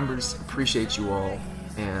channel members. Appreciate you all.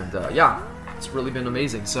 And yeah, it's really been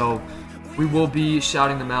amazing. So we will be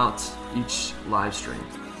shouting them out each live stream,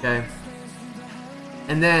 okay?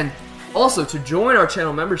 And then Also, to join our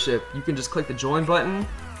channel membership, you can just click the join button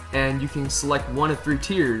and you can select one of 3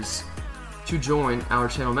 tiers to join our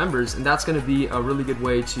channel members, and that's going to be a really good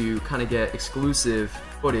way to kind of get exclusive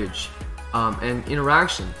footage and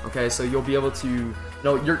interaction. Okay, so you'll be able to, you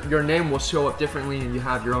know, your name will show up differently and you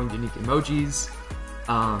have your own unique emojis.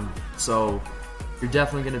 So you're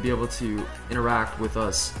definitely going to be able to interact with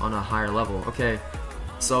us on a higher level. Okay,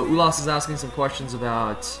 so Ulas is asking some questions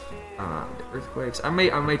about the earthquakes. I may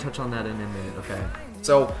touch on that in a minute. Okay,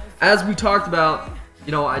 so as we talked about,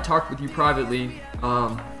 you know, I talked with you privately.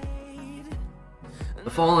 The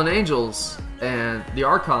fallen angels and the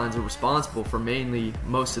archons are responsible for mainly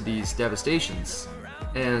most of these devastations,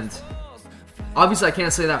 and obviously I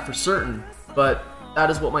can't say that for certain, but that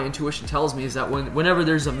is what my intuition tells me, is that whenever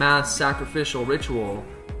there's a mass sacrificial ritual,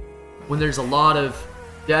 when there's a lot of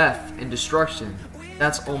death and destruction,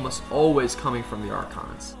 that's almost always coming from the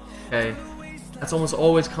archons. Okay, that's almost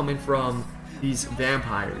always coming from these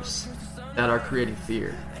vampires that are creating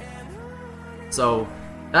fear. So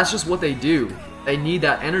that's just what they do. They need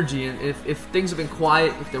that energy, and if things have been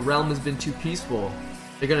quiet, if the realm has been too peaceful,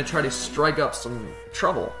 they're going to try to strike up some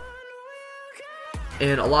trouble.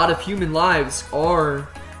 And a lot of human lives are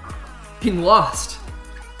being lost.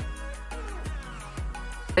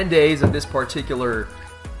 10 days of this particular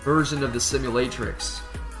version of the simulatrix,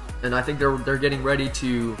 and I think they're getting ready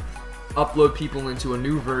to upload people into a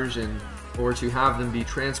new version, or to have them be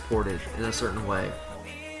transported in a certain way.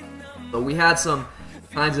 But we had some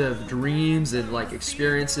kinds of dreams and like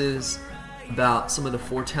experiences about some of the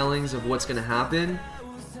foretellings of what's going to happen,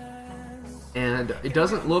 and it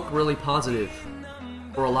doesn't look really positive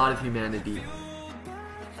for a lot of humanity.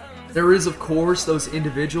 There is, of course, those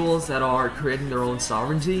individuals that are creating their own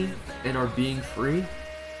sovereignty and are being free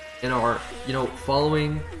and are, you know,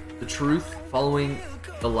 following the truth, following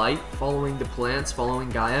the light, following the plants, following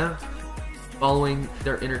Gaia, following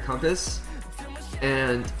their inner compass.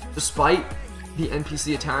 And despite the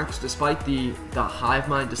NPC attacks, despite the hive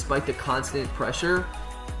mind, despite the constant pressure,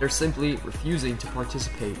 they're simply refusing to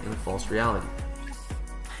participate in the false reality.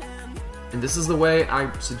 And this is the way I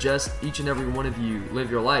suggest each and every one of you live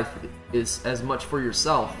your life, is as much for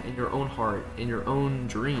yourself, in your own heart, in your own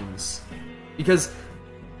dreams. Because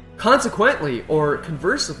consequently, or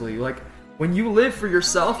conversely, like, when you live for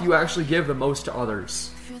yourself, you actually give the most to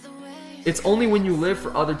others. It's only when you live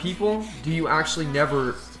for other people do you actually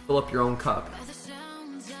never fill up your own cup.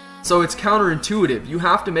 So it's counterintuitive. You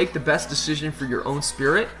have to make the best decision for your own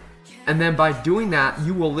spirit, and then by doing that,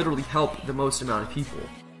 you will literally help the most amount of people.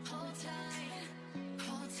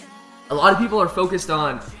 A lot of people are focused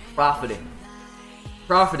on profiting,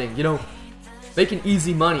 you know, making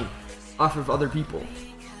easy money off of other people.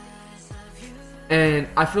 And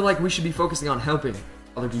I feel like we should be focusing on helping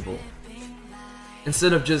other people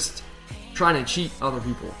instead of just trying to cheat other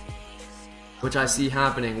people, which I see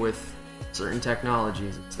happening with certain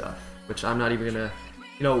technologies and stuff, which I'm not even gonna,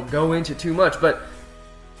 you know, go into too much, but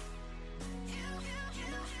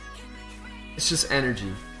it's just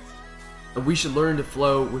energy. And we should learn to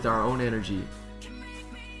flow with our own energy,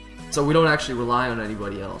 so we don't actually rely on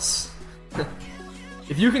anybody else.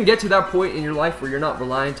 If you can get to that point in your life where you're not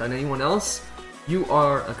reliant on anyone else, you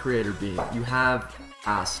are a creator being. You have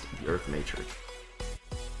passed the Earth Matrix.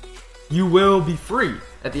 You will be free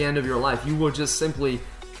at the end of your life. You will just simply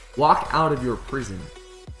walk out of your prison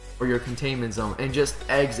or your containment zone and just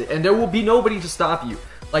exit. And there will be nobody to stop you.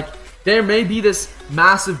 Like, there may be this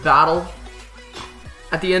massive battle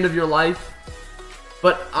at the end of your life,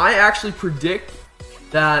 but I actually predict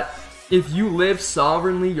that if you live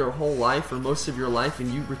sovereignly your whole life, or most of your life,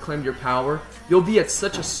 and you reclaim your power, you'll be at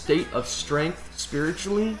such a state of strength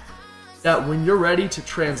spiritually that when you're ready to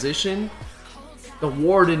transition, the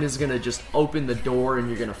warden is gonna just open the door and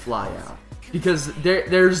you're gonna fly out. Because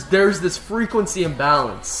there's this frequency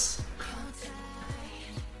imbalance.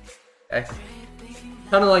 Okay?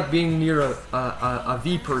 Kind of like being near a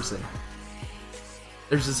V person.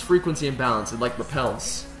 There's this frequency imbalance. It like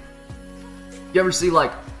repels. You ever see,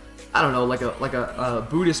 like, I don't know, like a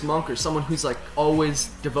Buddhist monk or someone who's like always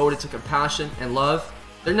devoted to compassion and love?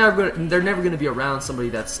 They're never gonna be around somebody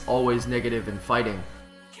that's always negative and fighting,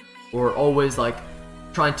 or always like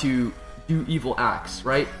trying to do evil acts,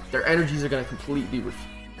 right? Their energies are gonna completely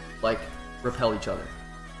repel each other.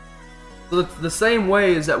 So the same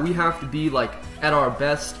way is that we have to be like at our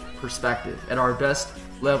best perspective, at our best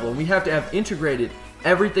level. We have to have integrated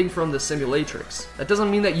everything from the simulatrix. That doesn't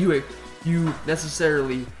mean that you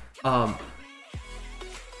necessarily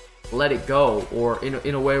let it go, or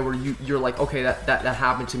in a way where you're like, okay, that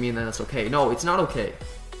happened to me and then that's okay. No, it's not okay.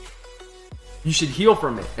 You should heal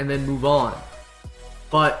from it and then move on.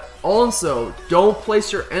 But also, don't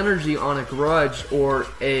place your energy on a grudge or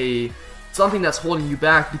something that's holding you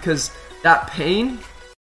back, because that pain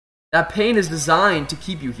is designed to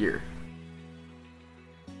keep you here.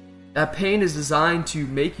 That pain is designed to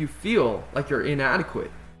make you feel like you're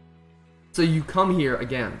inadequate. So you come here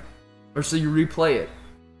again, or so you replay it,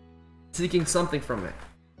 seeking something from it.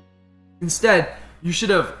 Instead, you should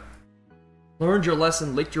have learned your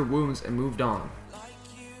lesson, licked your wounds, and moved on.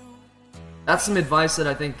 That's some advice that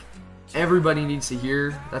I think everybody needs to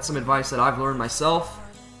hear. That's some advice that I've learned myself,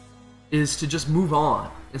 is to just move on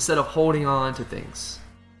instead of holding on to things.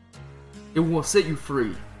 It will set you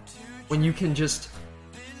free when you can just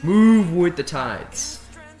move with the tides.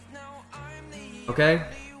 Okay?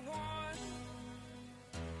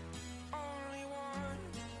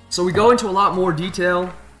 So we go into a lot more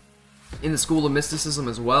detail in the School of Mysticism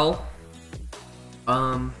as well.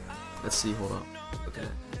 Let's see, hold on. Okay.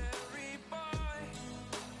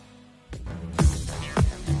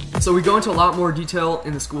 So we go into a lot more detail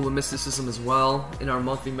in the School of Mysticism as well, in our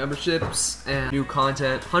monthly memberships, and new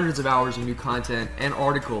content, hundreds of hours of new content, and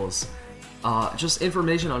articles. Just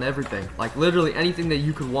information on everything. Like literally anything that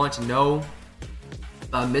you could want to know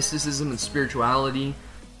about mysticism and spirituality,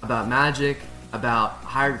 about magic, about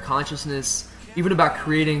higher consciousness, even about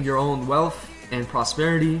creating your own wealth and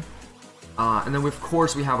prosperity. And then of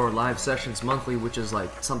course we have our live sessions monthly, which is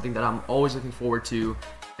like something that I'm always looking forward to.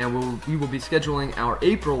 And we will be scheduling our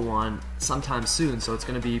April one sometime soon, so it's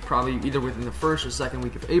going to be probably either within the first or second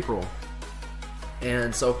week of April.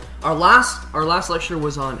 And so our last lecture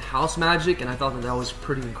was on house magic, and I thought that was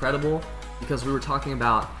pretty incredible, because we were talking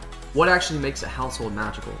about what actually makes a household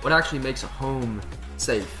magical, what actually makes a home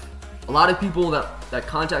safe. A lot of people that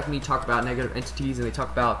contact me talk about negative entities, and they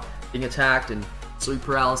talk about being attacked and sleep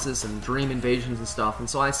paralysis and dream invasions and stuff. And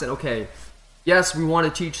so I said, okay, yes, we want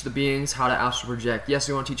to teach the beings how to astral project. Yes,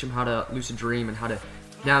 we want to teach them how to lucid dream and how to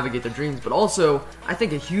navigate their dreams. But also, I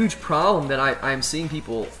think a huge problem that I am seeing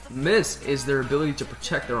people miss is their ability to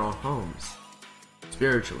protect their own homes,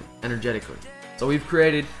 spiritually, energetically. So we've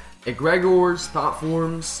created egregores, thought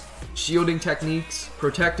forms, shielding techniques,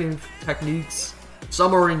 protecting techniques.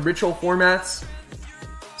 Some are in ritual formats.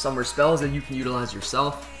 Some are spells that you can utilize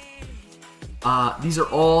yourself. These are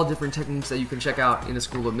all different techniques that you can check out in the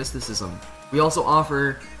School of Mysticism. We also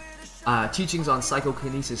offer teachings on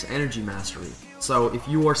psychokinesis energy mastery. So if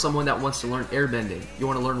you are someone that wants to learn airbending, you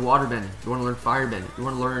want to learn waterbending, you want to learn firebending, you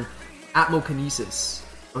want to learn atmokinesis,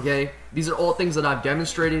 okay? These are all things that I've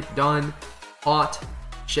demonstrated, done, taught,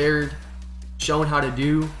 shared, shown how to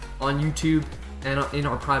do on YouTube and in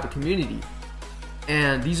our private community.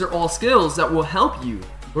 And these are all skills that will help you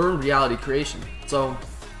learn reality creation. So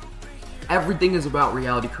everything is about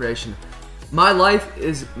reality creation. My life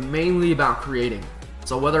is mainly about creating.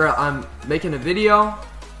 So whether I'm making a video,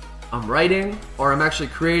 I'm writing, or I'm actually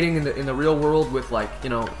creating in the real world with, like, you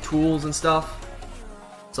know, tools and stuff.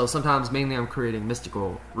 So sometimes mainly I'm creating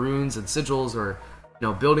mystical runes and sigils, or, you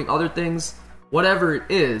know, building other things. Whatever it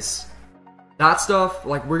is, that stuff,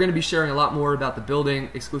 like, we're going to be sharing a lot more about the building,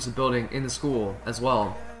 exclusive building in the school as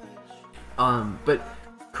well. But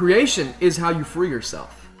creation is how you free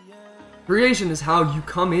yourself. Creation is how you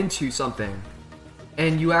come into something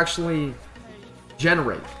and you actually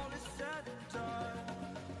generate.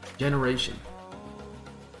 Generation,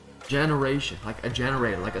 like a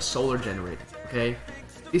generator, like a solar generator, okay?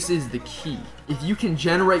 This is the key. If you can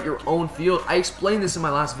generate your own field, I explained this in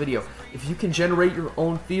my last video. If you can generate your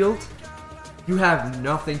own field, you have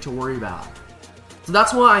nothing to worry about. So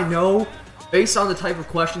that's why I know, based on the type of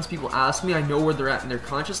questions people ask me, I know where they're at in their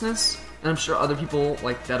consciousness. And I'm sure other people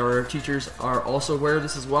like that are teachers are also aware of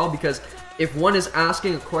this as well, because if one is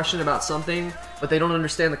asking a question about something, but they don't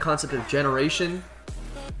understand the concept of generation,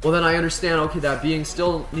 well then I understand, okay, that being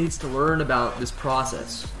still needs to learn about this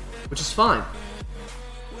process, which is fine.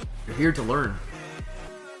 You're here to learn.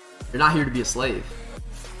 You're not here to be a slave.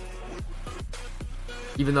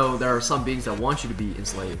 Even though there are some beings that want you to be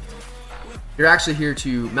enslaved. You're actually here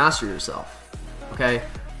to master yourself, okay?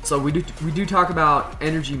 So we do talk about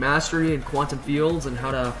energy mastery and quantum fields and how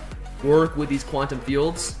to work with these quantum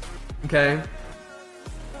fields, okay?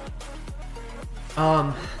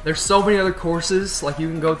 There's so many other courses, like you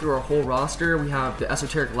can go through our whole roster. We have the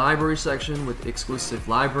esoteric library section with exclusive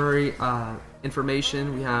library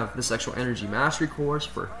information. We have the sexual energy mastery course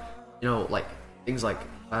for, you know, like things like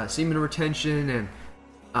semen retention and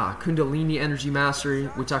Kundalini energy mastery.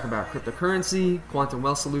 We talk about cryptocurrency, quantum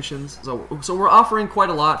wealth solutions. So we're offering quite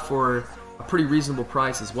a lot for a pretty reasonable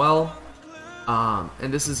price as well.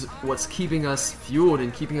 And this is what's keeping us fueled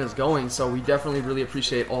and keeping us going. So we definitely really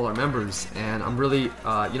appreciate all our members, and I'm really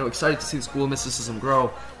excited to see the School of Mysticism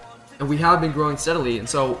grow. And we have been growing steadily, and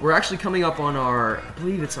so we're actually coming up on I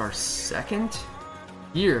believe it's our second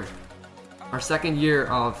year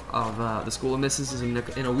of the School of Mysticism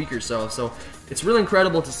in a week or so. So it's really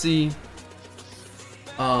incredible to see.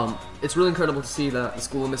 It's really incredible to see that the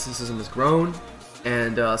School of Mysticism has grown.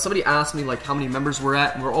 And somebody asked me like how many members we're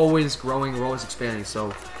at, and we're always growing, we're always expanding. So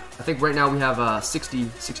I think right now we have 60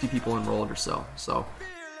 people enrolled or so. So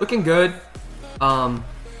looking good.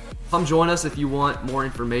 Come join us if you want more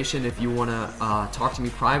information, if you want to talk to me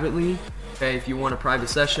privately, okay, if you want a private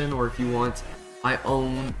session, or if you want my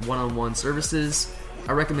own one-on-one services.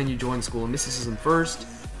 I recommend you join the School of Mysticism first,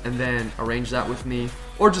 and then arrange that with me,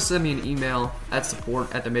 or just send me an email at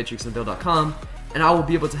support@thematrixunveiled.com, and I will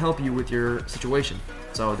be able to help you with your situation.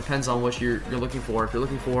 So it depends on what you're looking for. If you're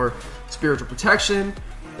looking for spiritual protection,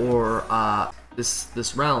 or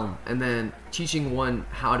this realm, and then teaching one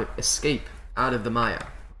how to escape out of the Maya.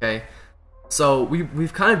 Okay, so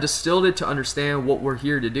we've kind of distilled it to understand what we're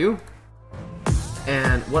here to do,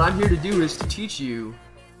 and what I'm here to do is to teach you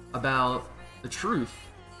about the truth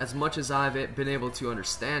as much as I've been able to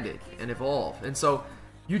understand it and evolve. And so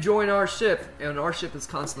you join our ship, and our ship is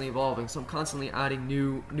constantly evolving. So I'm constantly adding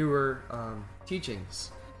newer teachings,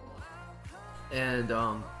 and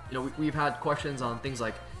we've had questions on things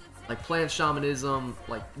like plant shamanism,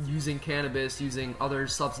 like using cannabis, using other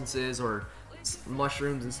substances or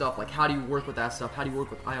mushrooms and stuff. Like, how do you work with that stuff? How do you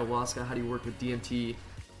work with ayahuasca? How do you work with DMT?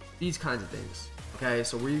 These kinds of things. Okay,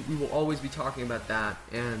 so we will always be talking about that,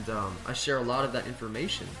 and I share a lot of that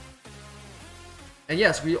information. And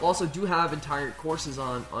yes, we also do have entire courses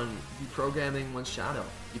on deprogramming one's shadow,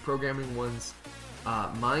 deprogramming one's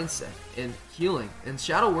mindset, and healing. And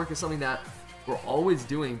shadow work is something that we're always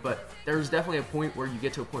doing, but there's definitely a point where you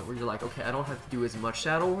get to a point where you're like, okay, I don't have to do as much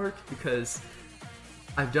shadow work because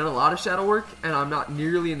I've done a lot of shadow work, and I'm not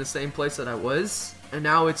nearly in the same place that I was. And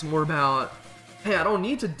now it's more about, hey, I don't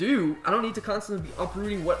need to constantly be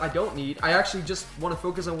uprooting what I don't need. I actually just want to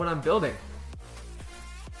focus on what I'm building.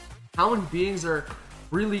 How many beings are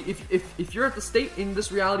really, if you're at the state in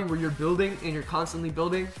this reality where you're building and you're constantly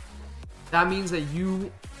building, that means that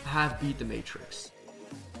you have beat the Matrix.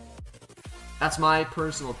 That's my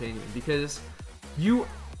personal opinion, because you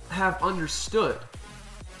have understood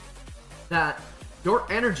that your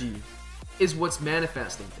energy is what's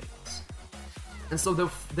manifesting things. And so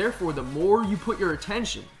therefore, the more you put your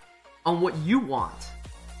attention on what you want,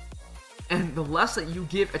 and the less that you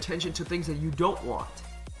give attention to things that you don't want,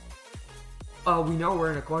 we know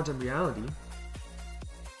we're in a quantum reality.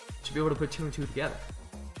 Should be able to put 2 and 2 together.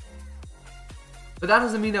 But that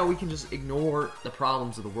doesn't mean that we can just ignore the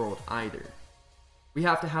problems of the world either. We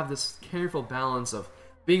have to have this careful balance of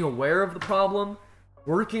being aware of the problem,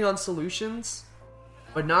 working on solutions,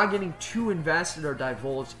 but not getting too invested or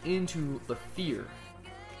divulged into the fear.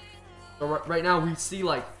 So right now we see,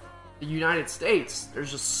 like, the United States,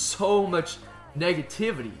 there's just so much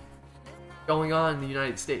negativity going on in the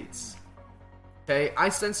United States. Okay, I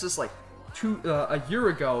sensed this like a year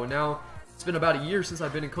ago. Now it's been about a year since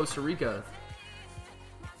I've been in Costa Rica.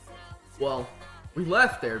 Well, we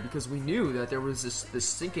left there because we knew that there was this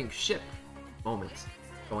sinking ship moment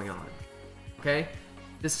going on. Okay,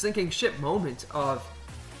 this sinking ship moment of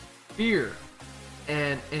fear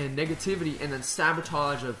and negativity, and then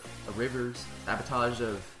sabotage of rivers, sabotage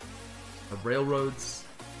of railroads,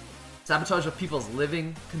 sabotage of people's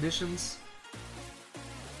living conditions.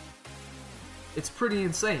 It's pretty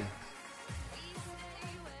insane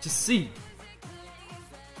to see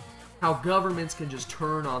how governments can just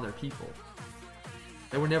turn on their people.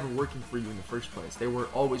 They were never working for you in the first place. They were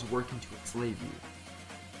always working to enslave you.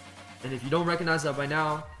 And if you don't recognize that by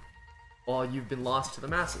now, well, you've been lost to the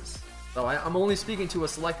masses. So I'm only speaking to a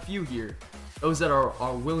select few here, those that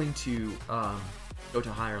are willing to go to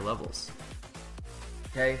higher levels.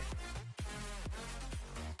 Okay?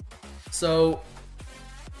 So,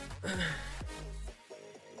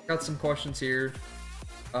 got some questions here.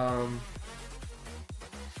 A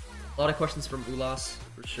lot of questions from Ulas,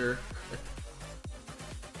 for sure.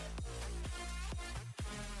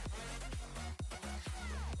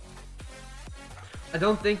 I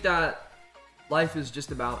don't think that life is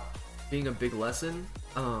just about being a big lesson.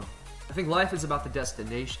 I think life is about the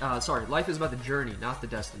destination. Life is about the journey, not the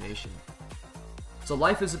destination. So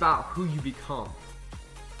life is about who you become.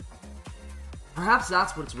 Perhaps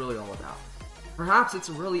that's what it's really all about. Perhaps it's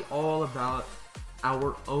really all about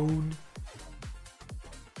our own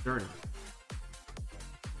journey.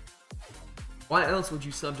 Why else would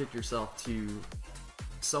you subject yourself to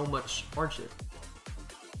so much hardship?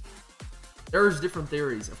 There's different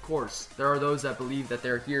theories, of course. There are those that believe that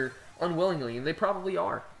they're here unwillingly, and they probably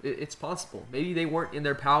are. It's possible. Maybe they weren't in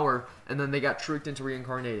their power, and then they got tricked into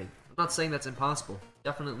reincarnating. I'm not saying that's impossible.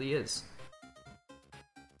 Definitely is.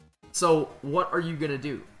 So, what are you going to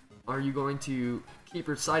do? Are you going to keep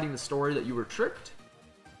reciting the story that you were tricked?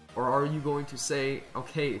 Or are you going to say,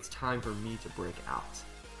 okay, it's time for me to break out?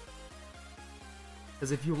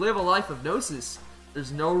 Because if you live a life of Gnosis,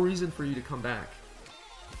 there's no reason for you to come back.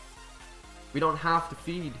 We don't have to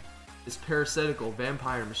feed this parasitical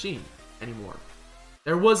vampire machine anymore.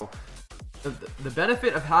 There was... The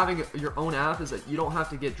benefit of having your own app is that you don't have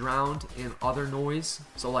to get drowned in other noise.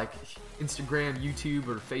 So like Instagram, YouTube,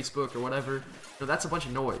 or Facebook, or whatever. That's a bunch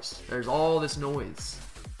of noise. There's all this noise.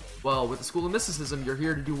 Well, with the School of Mysticism, you're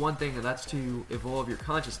here to do one thing, and that's to evolve your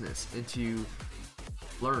consciousness and to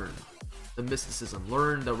learn the mysticism,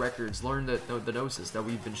 learn the records, learn the Gnosis that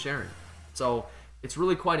we've been sharing. So it's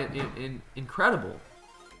really quite incredible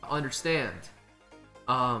to understand.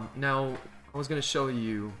 Now, I was going to show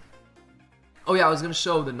you... Oh yeah, I was going to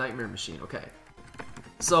show the Nightmare Machine. Okay.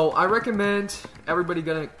 So I recommend everybody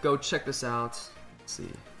gonna go check this out. Let's see.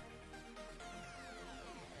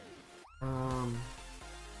 Let's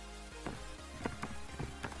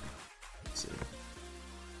see.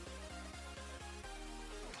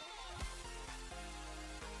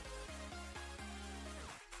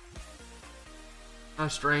 How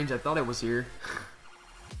strange, I thought it was here.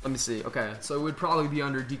 Let me see. Okay, so it would probably be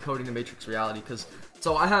under Decoding the Matrix Reality, because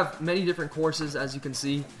so I have many different courses, as you can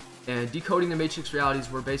see, and Decoding the Matrix Reality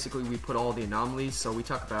is where basically we put all the anomalies. So we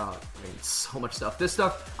talk about, I mean, so much stuff. This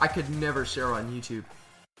stuff I could never share on YouTube,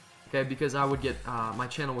 okay, because I would get my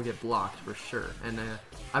channel would get blocked for sure, and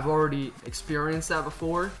I've already experienced that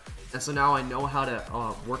before, and so now I know how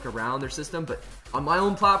to work around their system. But on my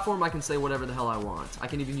own platform, I can say whatever the hell I want. I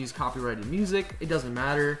can even use copyrighted music. It doesn't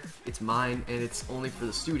matter. It's mine, and it's only for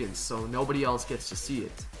the students, so nobody else gets to see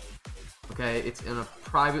it. Okay, it's in a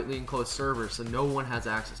privately enclosed server, so no one has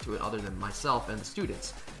access to it other than myself and the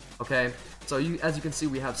students. Okay, so as you can see,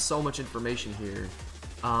 we have so much information here.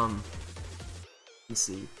 Let me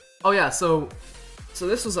see. Oh yeah, so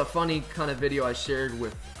this was a funny kind of video I shared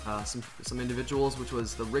with some individuals, which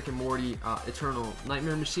was the Rick and Morty Eternal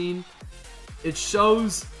Nightmare Machine. It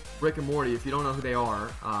shows Rick and Morty. If you don't know who they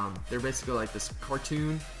are, they're basically like this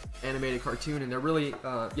animated cartoon, and they're really,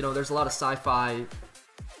 there's a lot of sci-fi,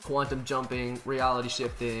 quantum jumping, reality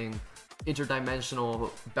shifting, interdimensional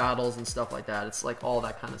battles and stuff like that. It's like all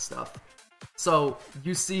that kind of stuff. So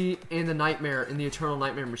you see in the Eternal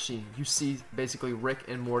Nightmare Machine, you see basically Rick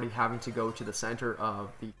and Morty having to go to the center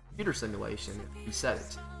of the computer simulation and reset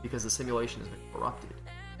it, because the simulation has been corrupted.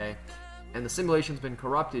 Okay, and the simulation's been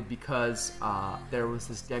corrupted because there was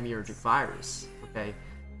this demiurgic virus. Okay,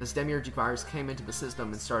 this demiurgic virus came into the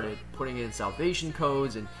system and started putting in salvation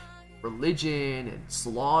codes and religion and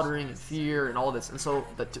slaughtering and fear and all this, and so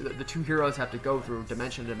the two heroes have to go through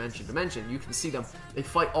dimension to dimension. You can see them, they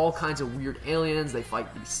fight all kinds of weird aliens, they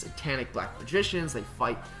fight these satanic black magicians, they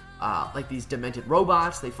fight like these demented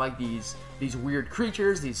robots, they fight these weird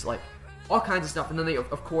creatures, these like all kinds of stuff, and then they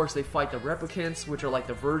of course they fight the replicants, which are like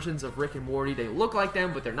the versions of Rick and Morty. They look like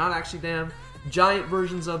them, but they're not actually them. Giant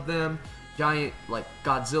versions of them, giant like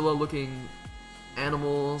Godzilla looking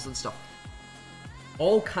animals and stuff.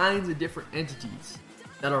 All kinds of different entities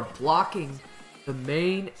that are blocking the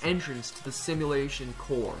main entrance to the simulation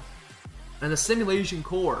core. And the simulation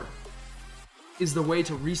core is the way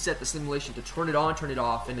to reset the simulation, to turn it on, turn it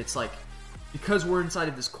off, and it's like, because we're inside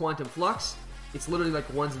of this quantum flux, it's literally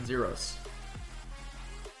like ones and zeros.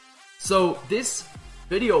 So this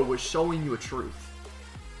video was showing you a truth.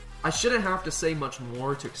 I shouldn't have to say much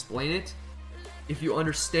more to explain it if you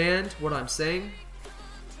understand what I'm saying.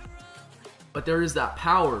 But there is that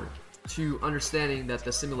power to understanding that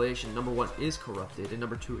the simulation, number one, is corrupted, and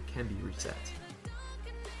number two, it can be reset.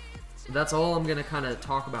 So that's all I'm going to kind of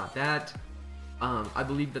talk about that. I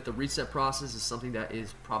believe that the reset process is something that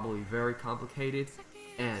is probably very complicated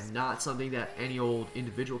and not something that any old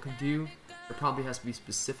individual can do. There probably has to be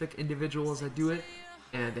specific individuals that do it,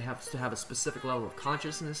 and they have to have a specific level of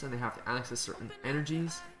consciousness, and they have to access certain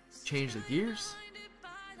energies, change the gears.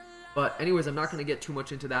 But anyways, I'm not going to get too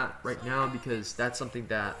much into that right now, because that's something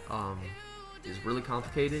that is really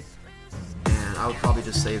complicated, and I would probably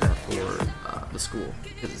just say that for the school,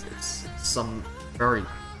 because it's some very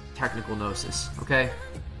technical Gnosis. Okay,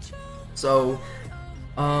 so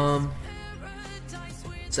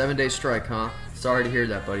 7-day strike, huh? Sorry to hear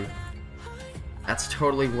that, buddy. That's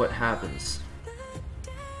totally what happens.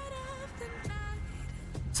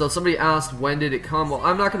 So somebody asked, when did it come? Well,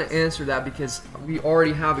 I'm not going to answer that because we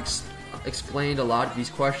already have explained a lot of these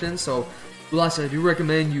questions. So, Ulas, I do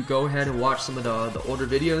recommend you go ahead and watch some of the older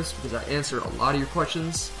videos because I answer a lot of your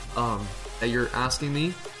questions that you're asking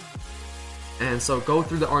me. And so go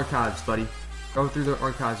through the archives, buddy. Go through the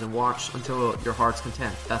archives and watch until your heart's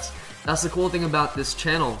content. That's the cool thing about this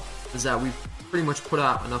channel, is that we've pretty much put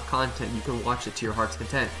out enough content. You can watch it to your heart's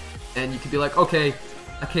content. And you can be like, okay,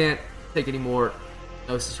 I can't take any more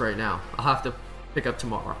Gnosis right now. I'll have to pick up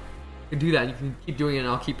tomorrow. You can do that. You can keep doing it, and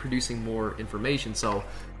I'll keep producing more information. So,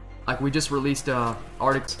 like, we just released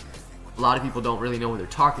articles. A lot of people don't really know what they're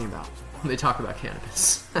talking about when they talk about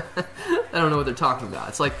cannabis. I don't know what they're talking about.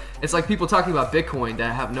 It's like people talking about Bitcoin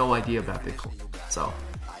that have no idea about Bitcoin. So,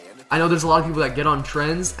 I know there's a lot of people that get on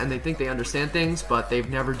trends and they think they understand things, but they've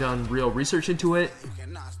never done real research into it,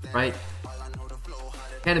 right?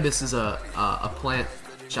 Cannabis is a plant,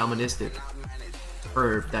 shamanistic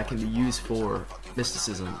herb that can be used for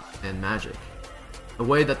mysticism and magic. The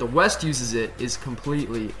way that the West uses it is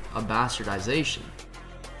completely a bastardization.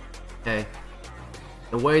 Okay?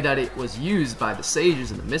 The way that it was used by the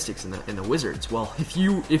sages and the mystics and the wizards, well,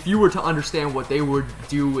 if you were to understand what they would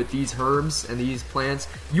do with these herbs and these plants,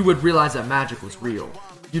 you would realize that magic was real.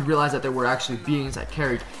 You'd realize that there were actually beings that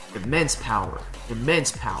carried immense power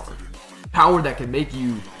that could make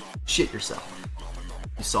you shit yourself.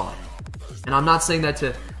 You saw it. And I'm not saying that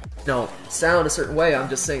to, sound a certain way. I'm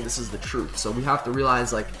just saying this is the truth. So we have to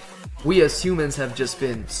realize, like, we as humans have just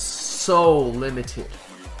been so limited.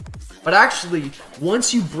 But actually,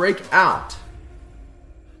 once you actually break out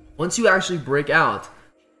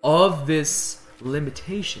of this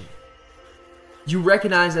limitation, you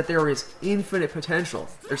recognize that there is infinite potential.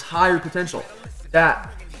 There's higher potential.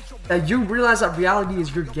 That you realize that reality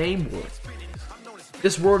is your game board.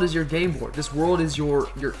 This world is your game board. This world is your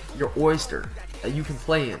oyster that you can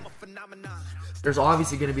play in. There's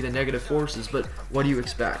obviously going to be the negative forces, but what do you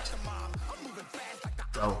expect?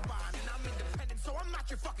 So,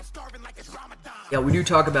 yeah, we do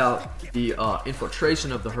talk about the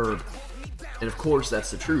infiltration of the herb, and of course that's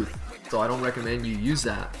the truth. So I don't recommend you use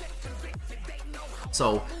that.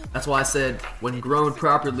 So that's why I said, when grown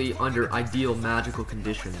properly under ideal magical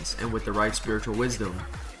conditions and with the right spiritual wisdom,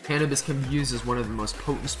 cannabis can be used as one of the most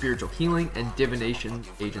potent spiritual healing and divination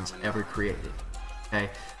agents ever created. Okay,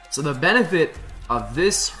 so the benefit of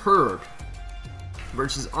this herb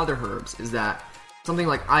versus other herbs is that something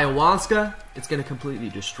like ayahuasca, it's going to completely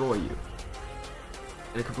destroy you.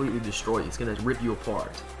 It's going to completely destroy you. It's going to rip you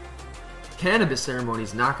apart. Cannabis ceremony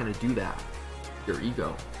is not going to do that. Your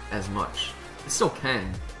ego as much. It still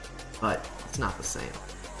can, but it's not the same.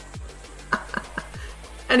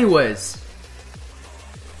 Anyways.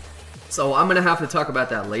 So I'm gonna have to talk about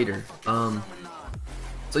that later.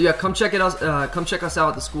 So yeah, come check it out. Come check us out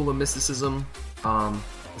at the School of Mysticism.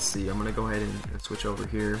 Let's see. I'm gonna go ahead and switch over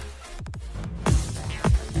here.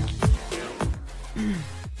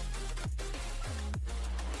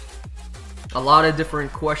 A lot of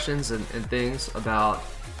different questions and things about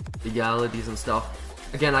legalities and stuff.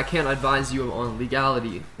 Again, I can't advise you on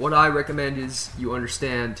legality. What I recommend is you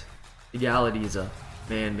understand legality is a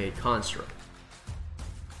man-made construct.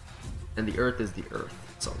 And the earth is the earth.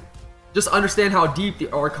 So just understand how deep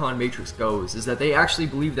the Archon Matrix goes, is that they actually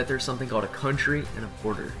believe that there's something called a country and a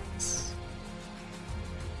border.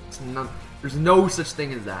 There's no such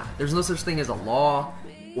thing as that. There's no such thing as a law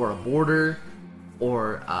or a border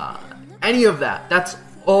or any of that. That's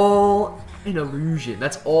all an illusion.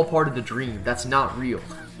 That's all part of the dream. That's not real.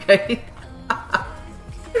 Okay?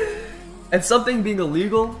 And something being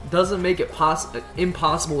illegal doesn't make it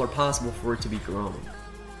impossible or possible for it to be grown.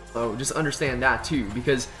 So just understand that too,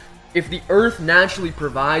 because if the earth naturally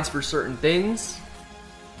provides for certain things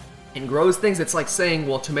and grows things, it's like saying,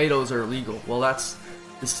 well, tomatoes are illegal. Well, that's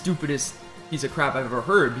the stupidest piece of crap I've ever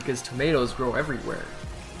heard, because tomatoes grow everywhere.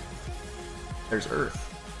 There's earth.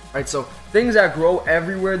 Right, so things that grow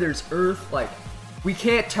everywhere, there's earth. Like, we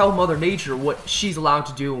can't tell Mother Nature what she's allowed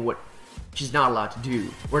to do and what she's not allowed to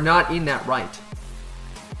do. We're not in that right.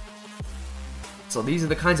 So these are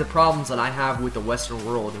the kinds of problems that I have with the Western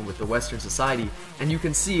world and with the Western society. And you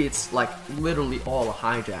can see it's like literally all a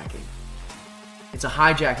hijacking. It's a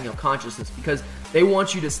hijacking of consciousness, because they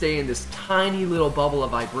want you to stay in this tiny little bubble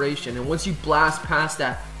of vibration. And once you blast past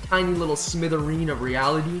that tiny little smithereen of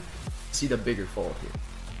reality, you see the bigger fall here.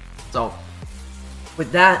 So,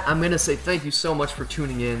 with that, I'm going to say thank you so much for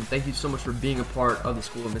tuning in. Thank you so much for being a part of the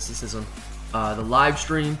School of Mysticism. The live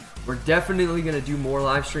stream, we're definitely going to do more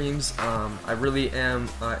live streams. I really am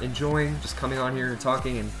enjoying just coming on here and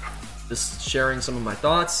talking and just sharing some of my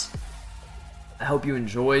thoughts. I hope you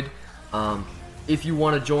enjoyed. If you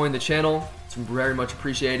want to join the channel, it's very much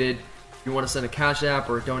appreciated. If you want to send a Cash App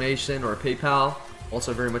or a donation or a PayPal,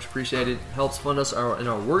 also very much appreciated. Helps fund us in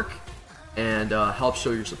our work and helps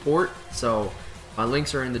show your support. So my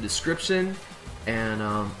links are in the description, and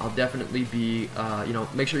I'll definitely be,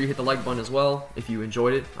 make sure you hit the like button as well if you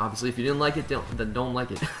enjoyed it. Obviously, if you didn't like it, then don't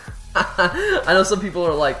like it. I know some people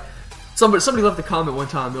are like, somebody left a comment one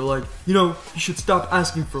time. They're like, you should stop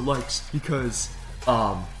asking for likes because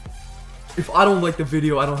if I don't like the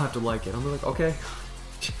video, I don't have to like it. I'm like, okay.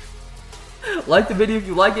 Like the video if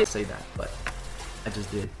you like it. Say that, but I just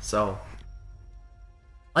did. So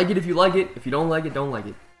like it if you like it. If you don't like it, don't like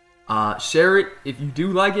it. Share it if you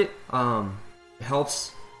do like it. It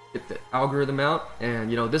helps get the algorithm out.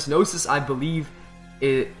 And this Gnosis, I believe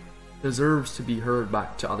it deserves to be heard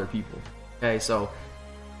to other people. Okay, so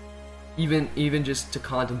even just to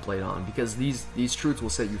contemplate on, because these truths will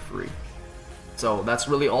set you free. So that's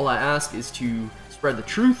really all I ask, is to spread the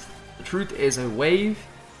truth. The truth is a wave,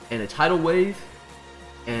 and a tidal wave.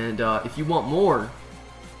 And if you want more,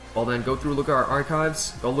 well then go look at our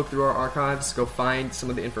archives. Go look through our archives. Go find some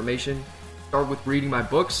of the information. Start with reading my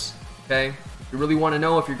books. Okay. If you really want to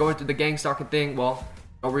know if you're going through the gang stalking thing, well,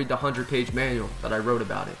 go read the 100-page manual that I wrote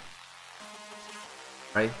about it.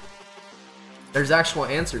 Right? There's actual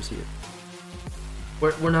answers here.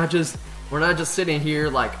 We're not just sitting here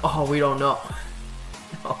like, oh, we don't know.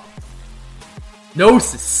 No.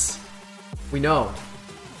 Gnosis. We know.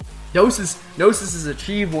 Gnosis is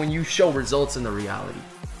achieved when you show results in the reality.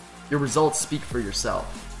 Your results speak for yourself.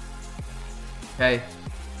 Okay?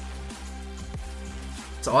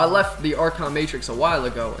 So I left the Archon Matrix a while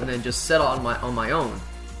ago and then just set on my own.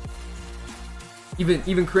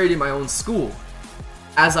 Even created my own school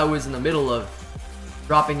as I was in the middle of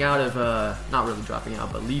dropping out of not really dropping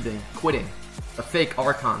out, but quitting a fake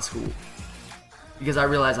Archon school, because I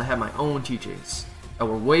realized I had my own teachings that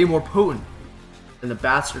were way more potent than the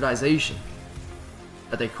bastardization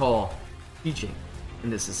that they call teaching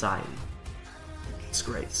in this society.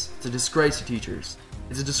 Disgrace. It's a disgrace to teachers.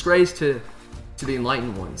 It's a disgrace to the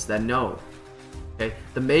enlightened ones that know. Okay,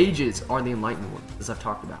 the mages are the enlightened ones, as I've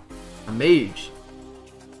talked about. A mage,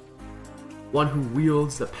 one who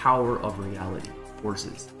wields the power of reality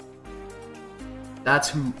forces. That's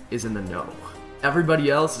who is in the know. Everybody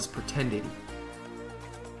else is pretending.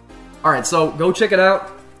 Alright, so go check it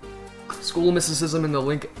out. School of Mysticism in the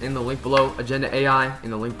link below. Agenda AI in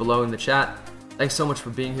the link below in the chat. Thanks so much for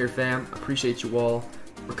being here, fam. Appreciate you all.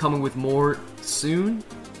 We're coming with more soon,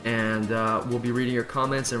 and we'll be reading your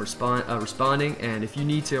comments and responding. And if you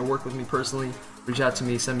need to work with me personally, reach out to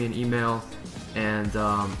me, send me an email, and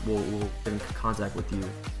we'll get in contact with you.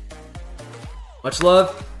 Much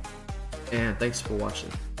love, and thanks for watching.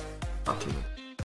 Talk to you.